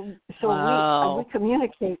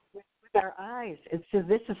communicate with our eyes. So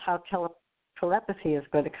this is how telepathy is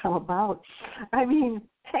going to come about. I mean,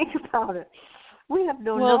 think about it. We have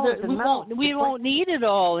no nose and mouth. We won't need it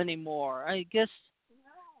all anymore, I guess,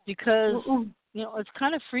 because, it's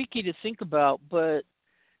kind of freaky to think about, but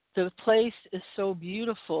the place is so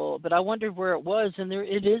beautiful. But I wondered where it was, and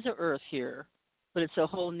it is an Earth here, but it's a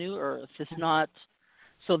whole new Earth. It's not.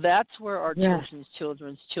 So that's where our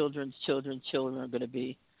children's children are going to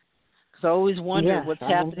be. Because I always wondered what's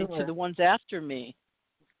happening to the ones after me,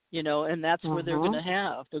 and that's where they're going to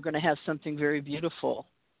have. They're going to have something very beautiful.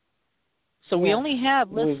 So we only have.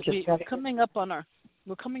 We're coming up on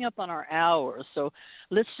our hour. So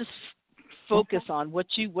let's just focus on what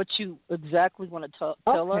you exactly want to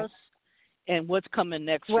tell us, and what's coming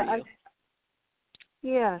next for you.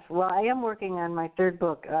 Yes, well, I am working on my third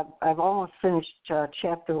book. I've almost finished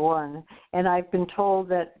chapter 1, and I've been told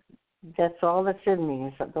that that's all that's in me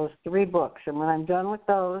is those 3 books. And when I'm done with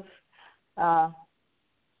those,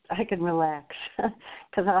 I can relax,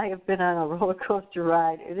 because I have been on a roller coaster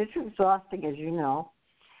ride. It is exhausting, as you know.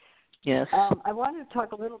 Yes. I wanted to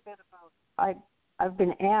talk a little bit about, I've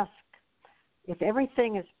been asked, if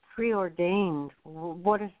everything is preordained,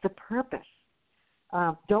 what is the purpose?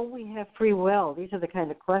 Don't we have free will? These are the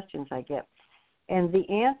kind of questions I get. And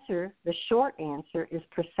the short answer is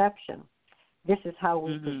perception. This is how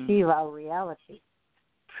we perceive our reality.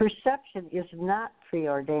 Perception is not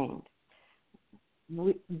preordained.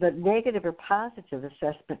 The negative or positive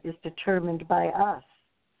assessment is determined by us.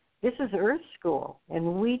 This is Earth School,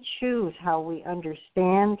 and we choose how we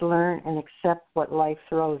understand, learn, and accept what life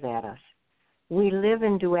throws at us. We live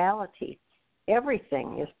in duality.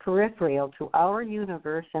 Everything is peripheral to our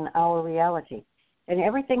universe and our reality, and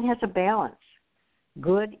everything has a balance.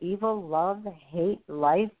 Good, evil, love, hate,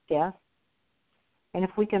 life, death. And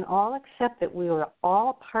if we can all accept that we are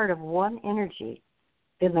all part of one energy,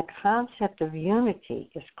 then the concept of unity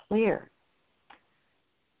is clear.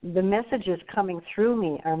 The messages coming through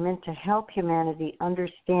me are meant to help humanity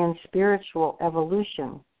understand spiritual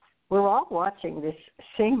evolution. We're all watching this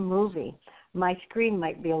same movie. My screen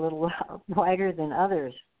might be a little wider than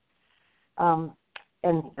others, and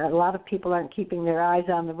a lot of people aren't keeping their eyes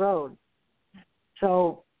on the road.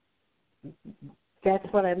 So that's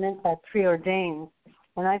what I meant by preordained.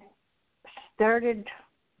 When I started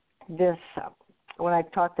this, when I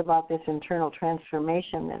talked about this internal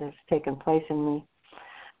transformation that has taken place in me,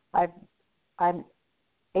 I'm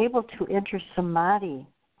able to enter Samadhi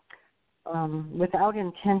without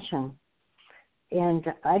intention. And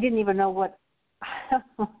I didn't even know what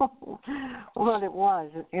it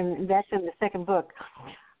was, and that's in the second book.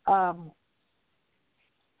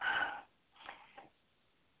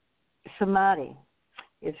 Samadhi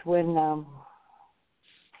is when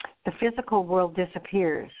the physical world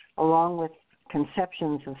disappears, along with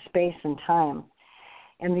conceptions of space and time,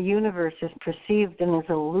 and the universe is perceived as an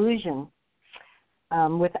illusion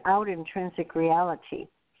without intrinsic reality.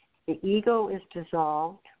 The ego is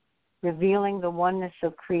dissolved, revealing the oneness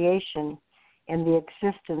of creation and the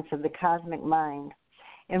existence of the cosmic mind.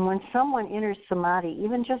 And when someone enters Samadhi,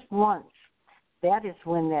 even just once, that is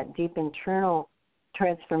when that deep internal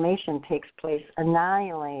transformation takes place,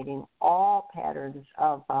 annihilating all patterns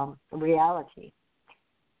of reality.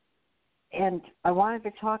 And I wanted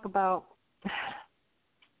to talk about,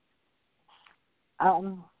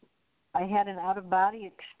 I had an out-of-body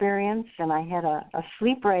experience, and I had a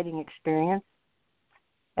sleep writing experience,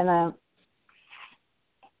 and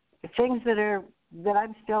things that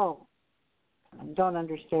I'm still don't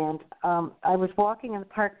understand. I was walking in the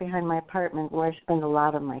park behind my apartment, where I spend a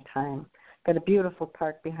lot of my time. Got a beautiful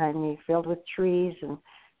park behind me filled with trees, and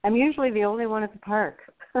I'm usually the only one at the park.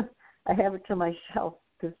 I have it to myself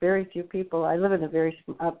because very few people. I live in a very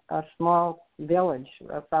small village,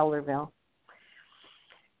 Fowlerville.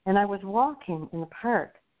 And I was walking in the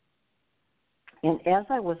park. And as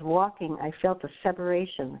I was walking, I felt a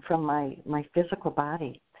separation from my physical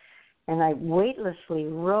body. And I weightlessly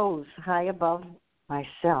rose high above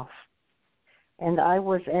myself. And I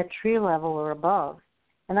was at tree level or above.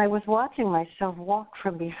 And I was watching myself walk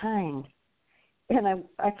from behind. And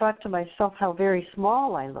I thought to myself how very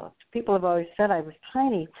small I looked. People have always said I was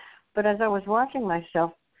tiny. But as I was watching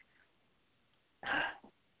myself,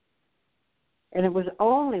 and it was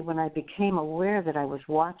only when I became aware that I was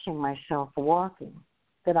watching myself walking,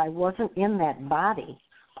 that I wasn't in that body,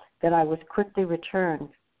 that I was quickly returned.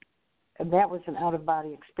 And that was an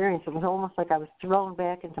out-of-body experience. It was almost like I was thrown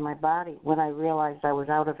back into my body when I realized I was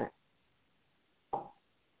out of it.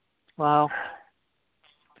 Wow.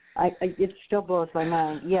 It still blows my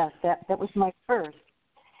mind. Yes, that was my first.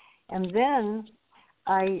 And then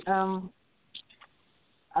I don't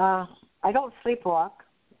sleepwalk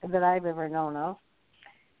that I've ever known of,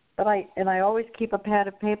 but I always keep a pad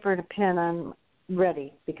of paper and a pen on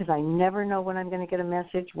ready because I never know when I'm going to get a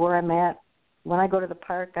message, where I'm at. When I go to the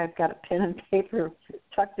park, I've got a pen and paper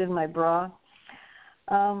tucked in my bra.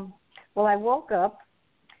 Well, I woke up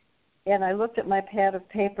and I looked at my pad of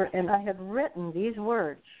paper and I had written these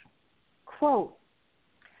words, quote,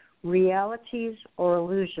 "Realities or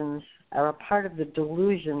illusions are a part of the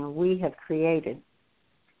delusion we have created.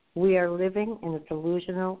 We are living in a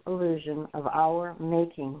delusional illusion of our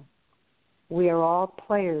making. We are all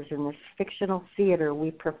players in this fictional theater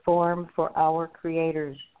we perform for our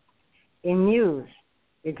creators. A muse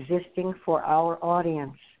existing for our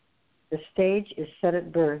audience. The stage is set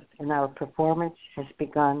at birth and our performance has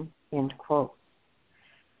begun," end quote.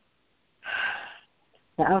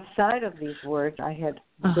 Now, outside of these words, I had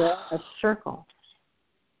drawn a circle.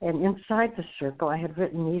 And inside the circle, I had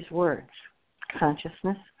written these words: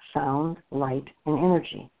 consciousness, sound, light, and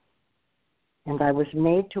energy. And I was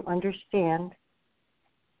made to understand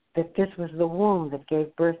that this was the womb that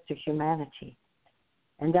gave birth to humanity.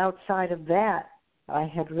 And outside of that, I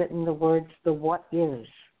had written the words, the what is.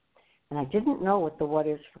 And I didn't know what the what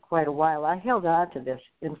is for quite a while. I held on to this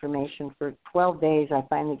information for 12 days. I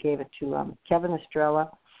finally gave it to Kevin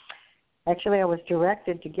Estrella. Actually, I was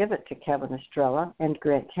directed to give it to Kevin Estrella and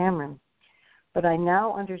Grant Cameron. But I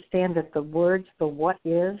now understand that the words, the what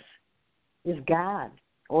is God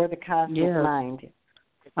or the cosmic mind.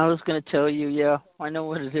 I was going to tell you, yeah, I know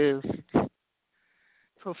what it is.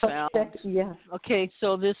 Profound. Yes. Okay,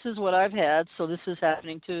 so this is what I've had, so this is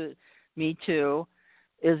happening to me too,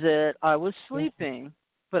 is that I was sleeping,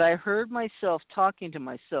 but I heard myself talking to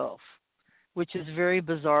myself, which is a very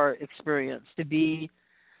bizarre experience, to be,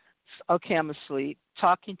 okay, I'm asleep,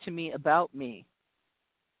 talking to me about me.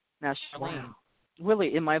 Now, Charlene,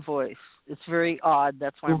 really, in my voice. It's very odd.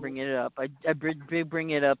 That's why I'm bringing it up. I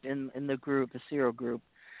bring it up in the group, the Zero group,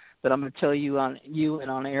 but I'm going to tell you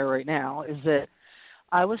and on air right now, is that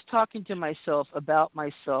I was talking to myself about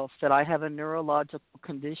myself, that I have a neurological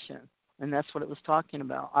condition, and that's what it was talking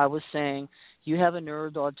about. I was saying, you have a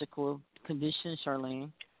neurological condition,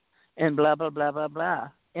 Charlene, and blah, blah, blah, blah, blah.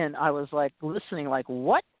 And I was like listening like,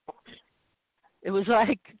 what? It was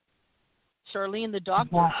like Charlene the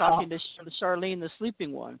doctor talking to Charlene the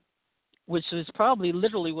sleeping one, which is probably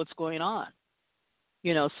literally what's going on.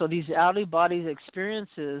 You know, so these out-of-body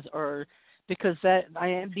experiences are because that I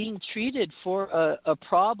am being treated for a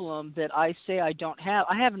problem that I say I don't have.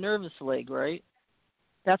 I have a nervous leg, right?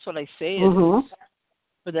 That's what I say it is.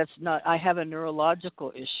 But that's not. I have a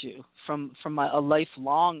neurological issue from a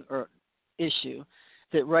lifelong issue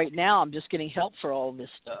that right now I'm just getting help for all of this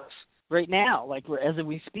stuff. Right now, like as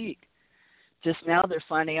we speak. Just now they're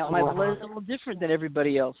finding out my blood is a little different than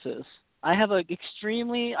everybody else's. I have I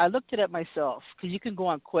looked at it myself, because you can go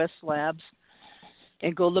on Quest Labs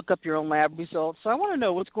and go look up your own lab results. So I want to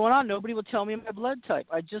know what's going on. Nobody will tell me my blood type.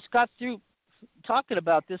 I just got through talking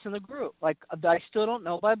about this in the group. Like, I still don't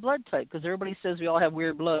know my blood type, because everybody says we all have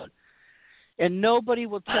weird blood. And nobody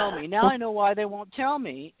will tell me. Now I know why they won't tell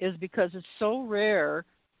me, is because it's so rare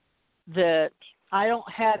that I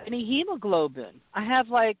don't have any hemoglobin. I have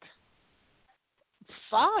like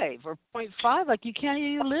 5 or 0.5. Like, you can't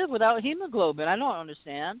even live without hemoglobin. I don't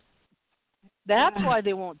understand. That's why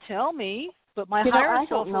they won't tell me. But my higher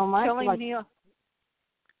self is telling me.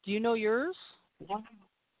 Do you know yours?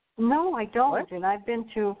 No, I don't. What? And I've been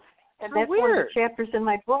to, and that's one of the chapters in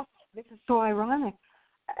my book. This is so ironic.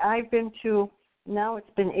 I've been to, now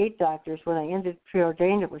it's been 8 doctors. When I ended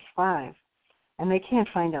preordained, it was 5. And they can't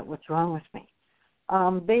find out what's wrong with me.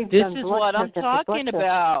 This is what I'm talking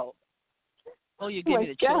about. Oh, you gave me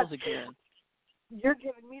the chills again. You're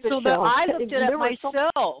giving me the chills. So I looked at it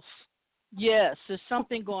myself. Yes, there's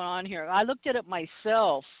something going on here. I looked at it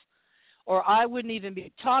myself, or I wouldn't even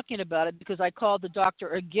be talking about it because I called the doctor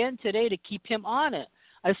again today to keep him on it.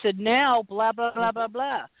 I said, now, blah, blah, blah, blah,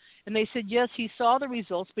 blah. And they said, yes, he saw the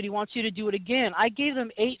results, but he wants you to do it again. I gave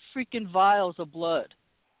them 8 freaking vials of blood,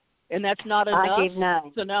 and that's not enough. I gave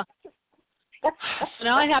 9. So now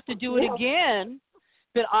I have to do it again,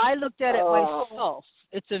 but I looked at it myself.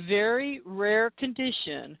 It's a very rare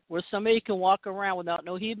condition where somebody can walk around without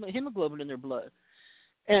no hemoglobin in their blood.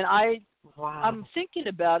 And I'm thinking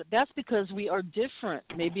about it. That's because we are different.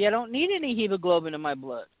 Maybe I don't need any hemoglobin in my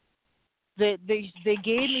blood. They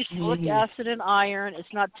gave me folic acid and iron.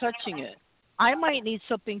 It's not touching it. I might need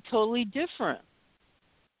something totally different.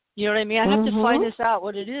 You know what I mean? I have to find this out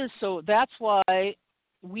what it is. So that's why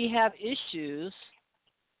we have issues,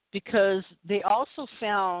 because they also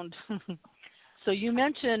found – so you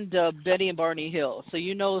mentioned Betty and Barney Hill. So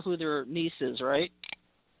you know who their niece is, right?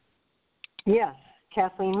 Yes,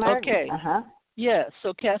 Kathleen Martin. Okay. Yeah,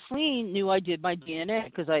 so Kathleen knew I did my DNA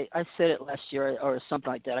because I said it last year or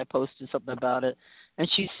something like that. I posted something about it. And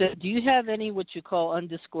she said, do you have any what you call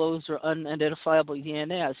undisclosed or unidentifiable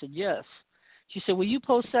DNA? I said, yes. She said, will you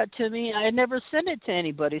post that to me? I had never sent it to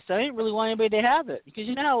anybody, so I didn't really want anybody to have it. Because,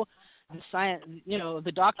 the science,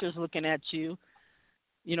 the doctor's looking at you,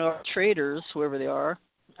 traders, whoever they are.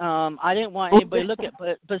 I didn't want anybody to look at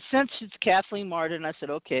it. But since it's Kathleen Martin, I said,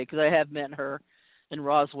 okay, because I have met her in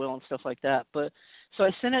Roswell and stuff like that. But so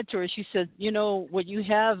I sent it to her. She said, what you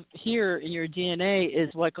have here in your DNA is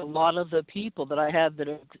like a lot of the people that I have that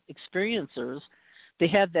are experiencers. They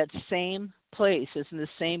have that same place. It's in the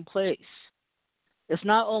same place. It's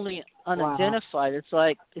not only unidentified. It's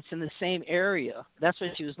like it's in the same area. That's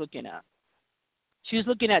what she was looking at. She was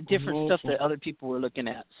looking at different stuff that other people were looking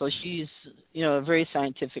at. So she's, a very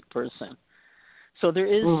scientific person. So there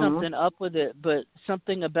is something up with it, but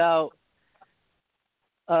something about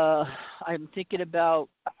I'm thinking about,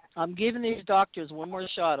 I'm giving these doctors one more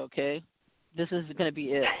shot, okay? This is going to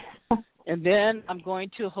be it. And then I'm going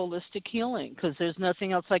to holistic healing because there's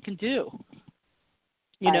nothing else I can do.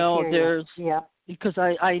 Because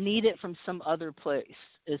I need it from some other place.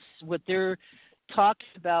 It's what they're talking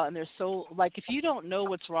about, and they're so, like, if you don't know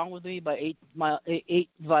what's wrong with me by 8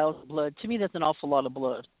 vials of blood, to me that's an awful lot of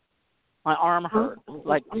blood. My arm hurt,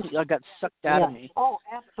 like I got sucked out of me. Oh,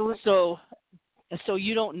 absolutely. So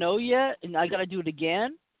you don't know yet, and I got to do it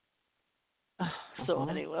again? So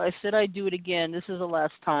anyway, I said I'd do it again. This is the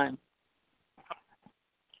last time.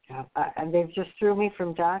 And they've just threw me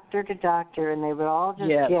from doctor to doctor, and they would all just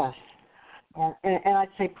guess. And I'd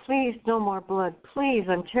say, please, no more blood. Please,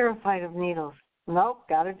 I'm terrified of needles. Nope,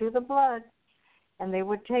 got to do the blood. And they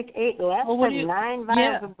would take 9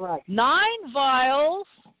 vials of blood. 9 vials?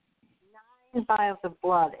 9 vials of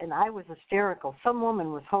blood, and I was hysterical. Some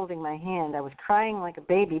woman was holding my hand. I was crying like a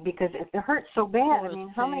baby because it hurt so bad. I mean,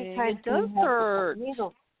 how many times it does hurt?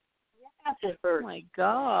 Needles? Yes, it hurt. Oh, my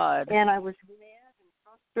God. And I was mad and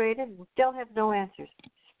frustrated and still have no answers.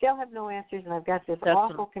 And I've got this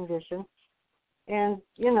awful condition. And,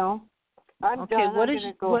 I'm done. What is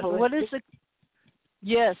the...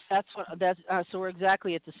 Yes, so we're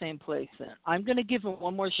exactly at the same place then. I'm going to give him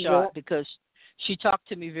one more shot because she talked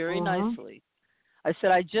to me very nicely. I said,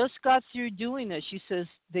 I just got through doing this. She says,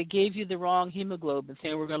 they gave you the wrong hemoglobin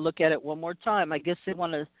thing. We're going to look at it one more time. I guess they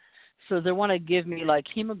want to give me like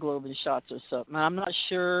hemoglobin shots or something. I'm not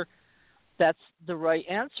sure that's the right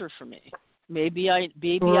answer for me. Maybe I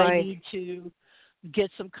need to get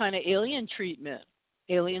some kind of alien treatment.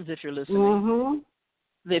 Aliens, if you're listening.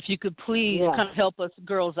 If you could please kind of help us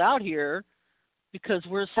girls out here because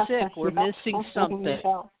we're sick. We're missing something.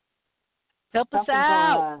 Help us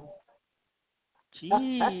out.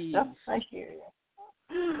 Jeez. I hear you.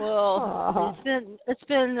 Well,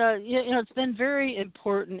 it's been very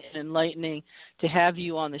important and enlightening to have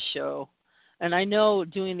you on the show. And I know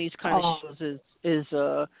doing these kind of shows is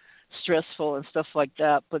stressful and stuff like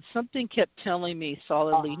that, but something kept telling me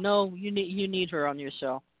solidly, no, you need her on your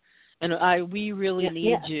show. And we really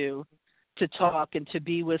need you to talk and to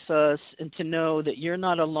be with us and to know that you're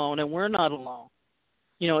not alone and we're not alone.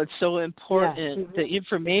 It's so important. The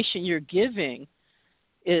information you're giving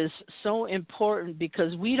is so important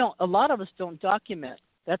because a lot of us don't document.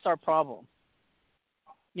 That's our problem.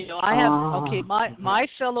 I have, my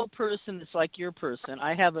fellow person is like your person.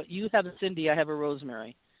 You have a Cindy, I have a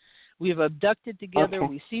Rosemary. We've abducted together.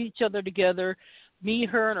 We see each other together. Me,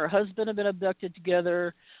 her, and her husband have been abducted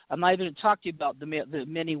together. I'm not even going to talk to you about the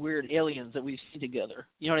many weird aliens that we've seen together.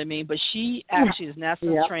 You know what I mean? But she actually is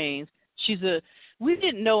NASA trained. We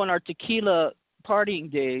didn't know in our tequila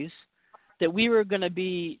partying days that we were going to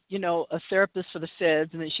be, a therapist for the feds,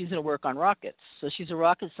 and then she's going to work on rockets. So she's a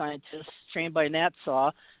rocket scientist trained by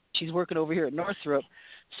NATSA. She's working over here at Northrop.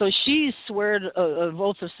 So she swears a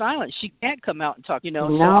oath of silence. She can't come out and talk,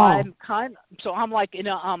 No. So I'm like,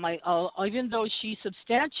 even though she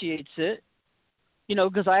substantiates it,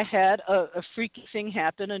 because I had a freaky thing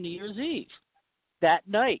happen on New Year's Eve that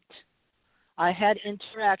night. I had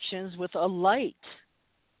interactions with a light.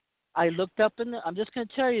 I looked up I'm just going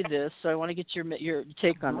to tell you this, so I want to get your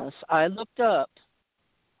take on this. I looked up.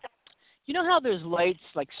 You know how there's lights,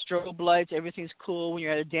 like strobe lights, everything's cool when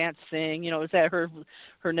you're at a dance thing. It's at her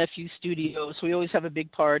nephew's studio, so we always have a big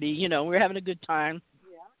party. We're having a good time.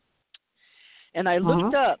 Yeah. And I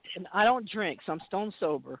looked up, and I don't drink, so I'm stone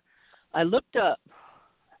sober. I looked up,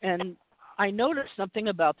 and I noticed something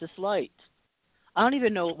about this light. I don't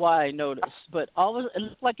even know why I noticed, but it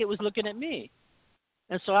looked like it was looking at me.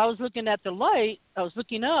 And so I was looking at the light, I was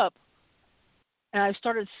looking up, and I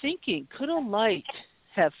started thinking, could a light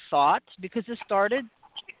have thought? Because it started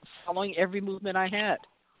following every movement I had.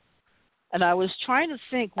 And I was trying to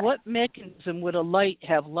think, what mechanism would a light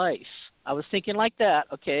have life? I was thinking like that,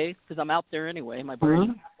 okay, because I'm out there anyway, my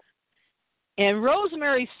brain. And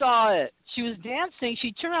Rosemary saw it. She was dancing.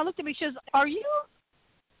 She turned around, looked at me. She says, Are you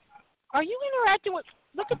interacting with,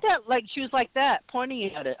 look at that. Like, she was like that,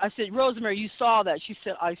 pointing at it. I said, Rosemary, you saw that. She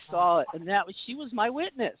said, I saw it. And she was my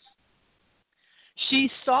witness.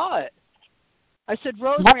 She saw it. I said,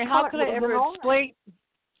 Rosemary, how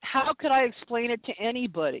could I explain it to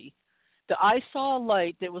anybody that I saw a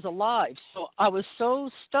light that was alive? So I was so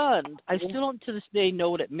stunned. I still don't to this day know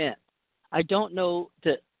what it meant. I don't know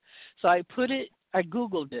that. So I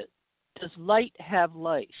Googled it. Does light have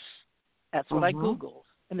life? That's what I Googled.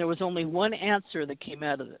 And there was only one answer that came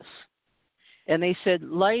out of this. And they said,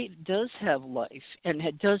 light does have life, and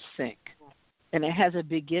it does think. And it has a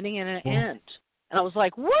beginning and an end. And I was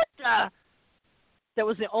like, what the? That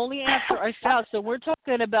was the only answer I found. So we're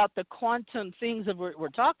talking about the quantum things that we're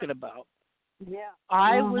talking about. Yeah.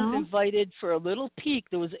 I was invited for a little peek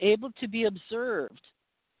that was able to be observed,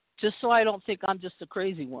 just so I don't think I'm just a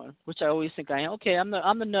crazy one, which I always think I am. Okay, I'm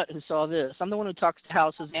the nut who saw this. I'm the one who talks to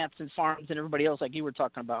houses, ants, and farms, and everybody else like you were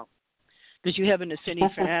talking about, because you have an affinity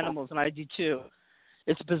for animals, and I do too.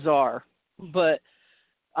 It's bizarre, but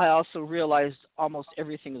I also realized almost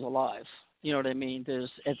everything is alive. You know what I mean? There's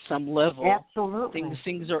at some level, absolutely,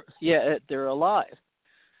 things are they're alive.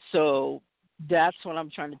 So that's what I'm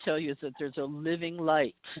trying to tell you, is that there's a living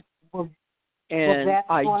light. And that's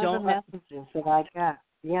I one don't of the messages that I got.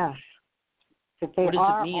 Yes. That they what does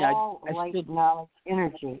are it mean? all light, knowledge,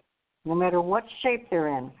 energy, no matter what shape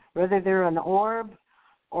they're in, whether they're an orb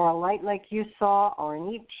or a light like you saw or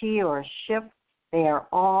an ET or a ship, they are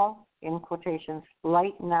all, in quotations,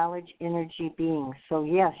 light, knowledge, energy beings. So,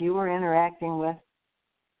 yes, you were interacting with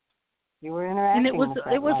and it was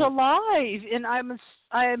light. alive, and I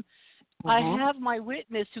have my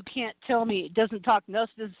witness who can't tell me, doesn't talk,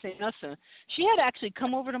 doesn't say nothing. She had actually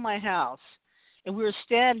come over to my house, and we were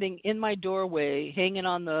standing in my doorway, hanging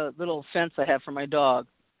on the little fence I have for my dog.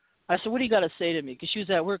 I said, what do you got to say to me? Because she was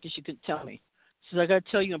at work and she couldn't tell me. She said, I got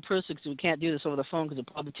to tell you in person because we can't do this over the phone because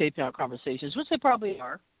they're probably taping our conversations, which they probably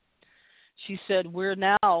are. She said, we're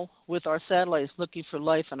now, with our satellites, looking for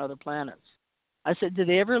life on other planets. I said, did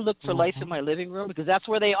they ever look for life in my living room? Because that's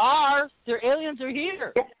where they are. Their aliens are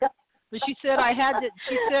here. But she said,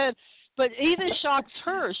 but it even shocks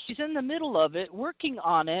her. She's in the middle of it, working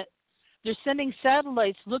on it. They're sending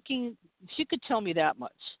satellites looking. She could tell me that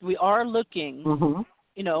much. We are looking,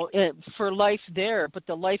 for life there, but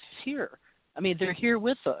the life is here. I mean, they're here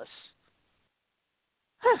with us.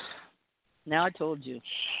 Now I told you.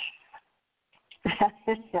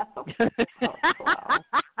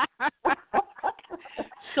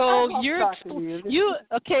 So you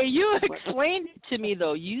explained it to me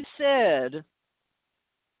though. You said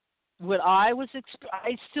what I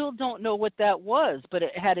I still don't know what that was, but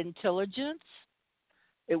it had intelligence.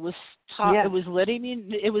 It was It was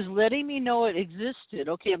letting me know it existed.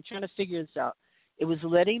 Okay, I'm trying to figure this out. It was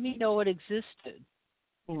letting me know it existed.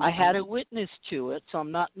 I had a witness to it, so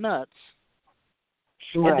I'm not nuts.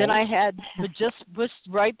 Right. And then I had, but just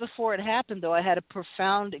right before it happened, though, I had a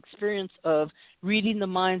profound experience of reading the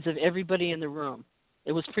minds of everybody in the room.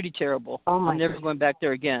 It was pretty terrible. I'm never going back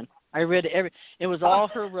there again. I read it was all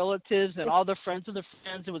her relatives and all the friends of the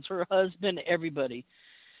friends. It was her husband, everybody.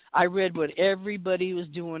 I read what everybody was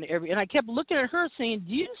doing, and I kept looking at her saying,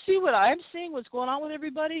 do you see what I'm seeing, what's going on with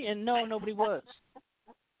everybody? And no, nobody was.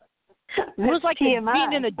 It was like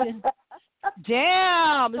being in a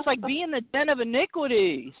Damn, it's like being in the den of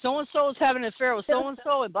iniquity. So-and-so is having an affair with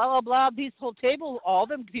so-and-so and blah, blah, blah. These whole table, all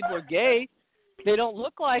them people are gay. They don't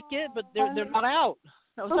look like it, but they're not out.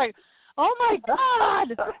 I was like, oh, my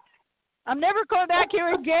God. I'm never going back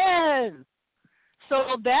here again.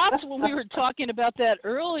 So that's when we were talking about that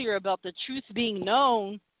earlier, about the truth being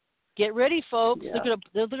known. Get ready, folks. Yeah.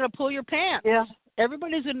 They're gonna pull your pants. Yeah.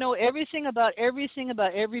 Everybody's going to know everything about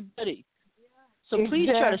everybody. So please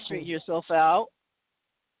try to straighten yourself out.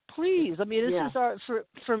 Please. I mean, this is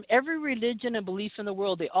from every religion and belief in the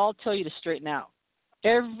world, they all tell you to straighten out.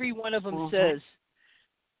 Every one of them says,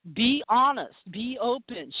 be honest, be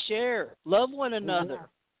open, share, love one another.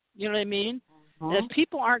 You know what I mean? And if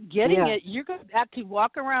people aren't getting it, you're going to have to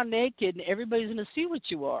walk around naked and everybody's going to see what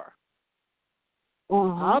you are.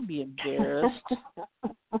 I'll be embarrassed.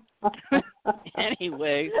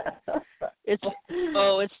 Anyway, it's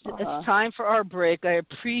time for our break. I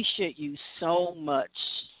appreciate you so much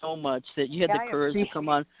that you had the courage to come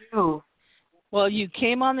on. Well, you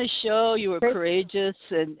came on the show. You were courageous,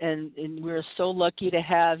 and we're so lucky to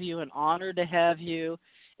have you and honored to have you.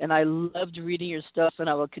 And I loved reading your stuff, and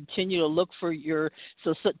I will continue to look for your.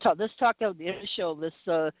 Let's talk at the end of the show.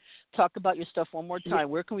 Let's talk about your stuff one more time.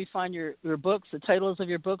 Where can we find your books, the titles of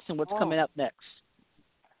your books, and what's coming up next?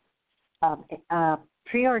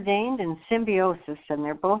 Preordained and Symbiosis, and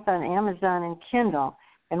they're both on Amazon and Kindle.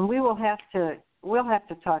 And we'll have to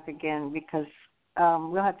talk again because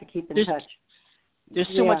we'll have to keep in touch. There's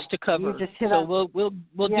so much to cover, so we'll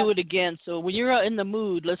do it again. So when you're in the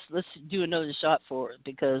mood, let's do another shot for it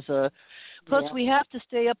because plus we have to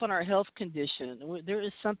stay up on our health condition. There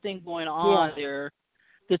is something going on there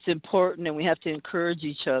that's important, and we have to encourage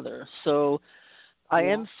each other. So I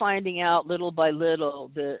am finding out little by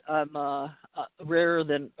little that I'm rarer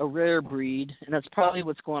than a rare breed, and that's probably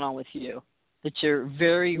what's going on with you. That you're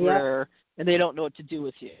very rare, and they don't know what to do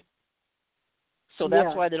with you. So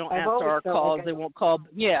that's why they don't answer our calls. They won't call.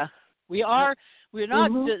 Yeah, we are. We're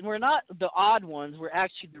not. We're not the odd ones. We're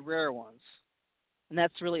actually the rare ones, and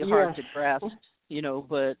that's really hard to grasp.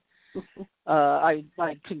 But I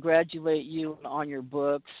congratulate you on your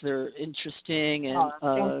books. They're interesting,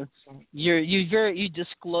 and you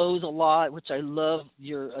disclose a lot, which I love.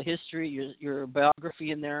 Your history, your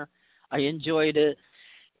biography in there. I enjoyed it,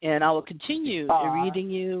 and I will continue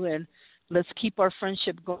reading you and. Let's keep our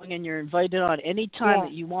friendship going, and you're invited on any time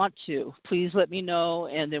that you want to. Please let me know,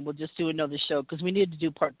 and then we'll just do another show because we need to do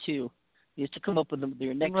part 2. You have to come up with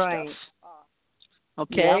your next stuff.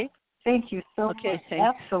 Okay? Yep. Thank you so much. Thanks.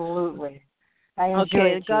 Absolutely. I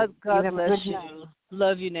enjoyed it. God bless you.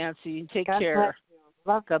 Love you, Nancy. Take care.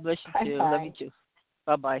 God bless you, too. Love you, too.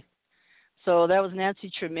 Bye-bye. So that was Nancy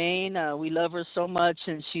Tremaine. We love her so much,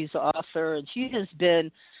 and she's the author, and she has been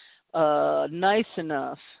nice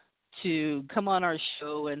enough to come on our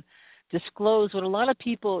show and disclose what a lot of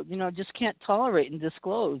people, just can't tolerate and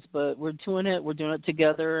disclose. But we're doing it. We're doing it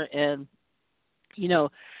together. And,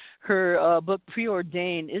 her book,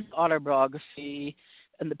 Preordained, is autobiography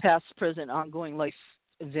and the past, present, ongoing life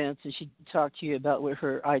events. And she talked to you about what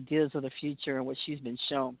her ideas of the future and what she's been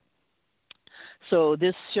shown. So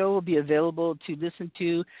this show will be available to listen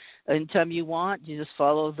to anytime you want. You just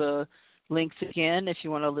follow the links again. If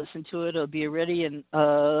you want to listen to it, it'll be ready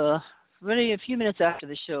a few minutes after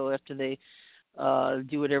the show, after they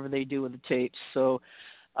do whatever they do with the tapes. So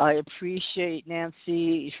I appreciate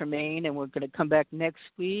Nancy Tremaine, and we're going to come back next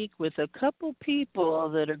week with a couple people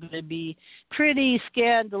that are going to be pretty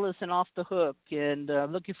scandalous and off the hook, and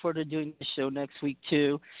I'm looking forward to doing the show next week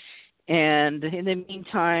too. And in the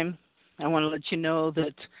meantime, I want to let you know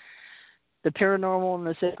that the paranormal and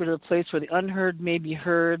the sacred are the place where the unheard may be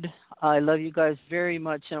heard. I love you guys very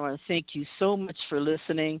much, and I want to thank you so much for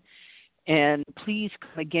listening. And please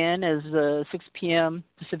come again as 6 p.m.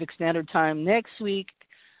 Pacific Standard Time next week.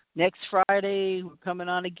 Next Friday, we're coming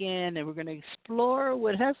on again, and we're going to explore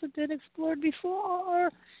what hasn't been explored before.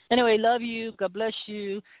 Anyway, love you. God bless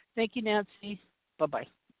you. Thank you, Nancy. Bye-bye.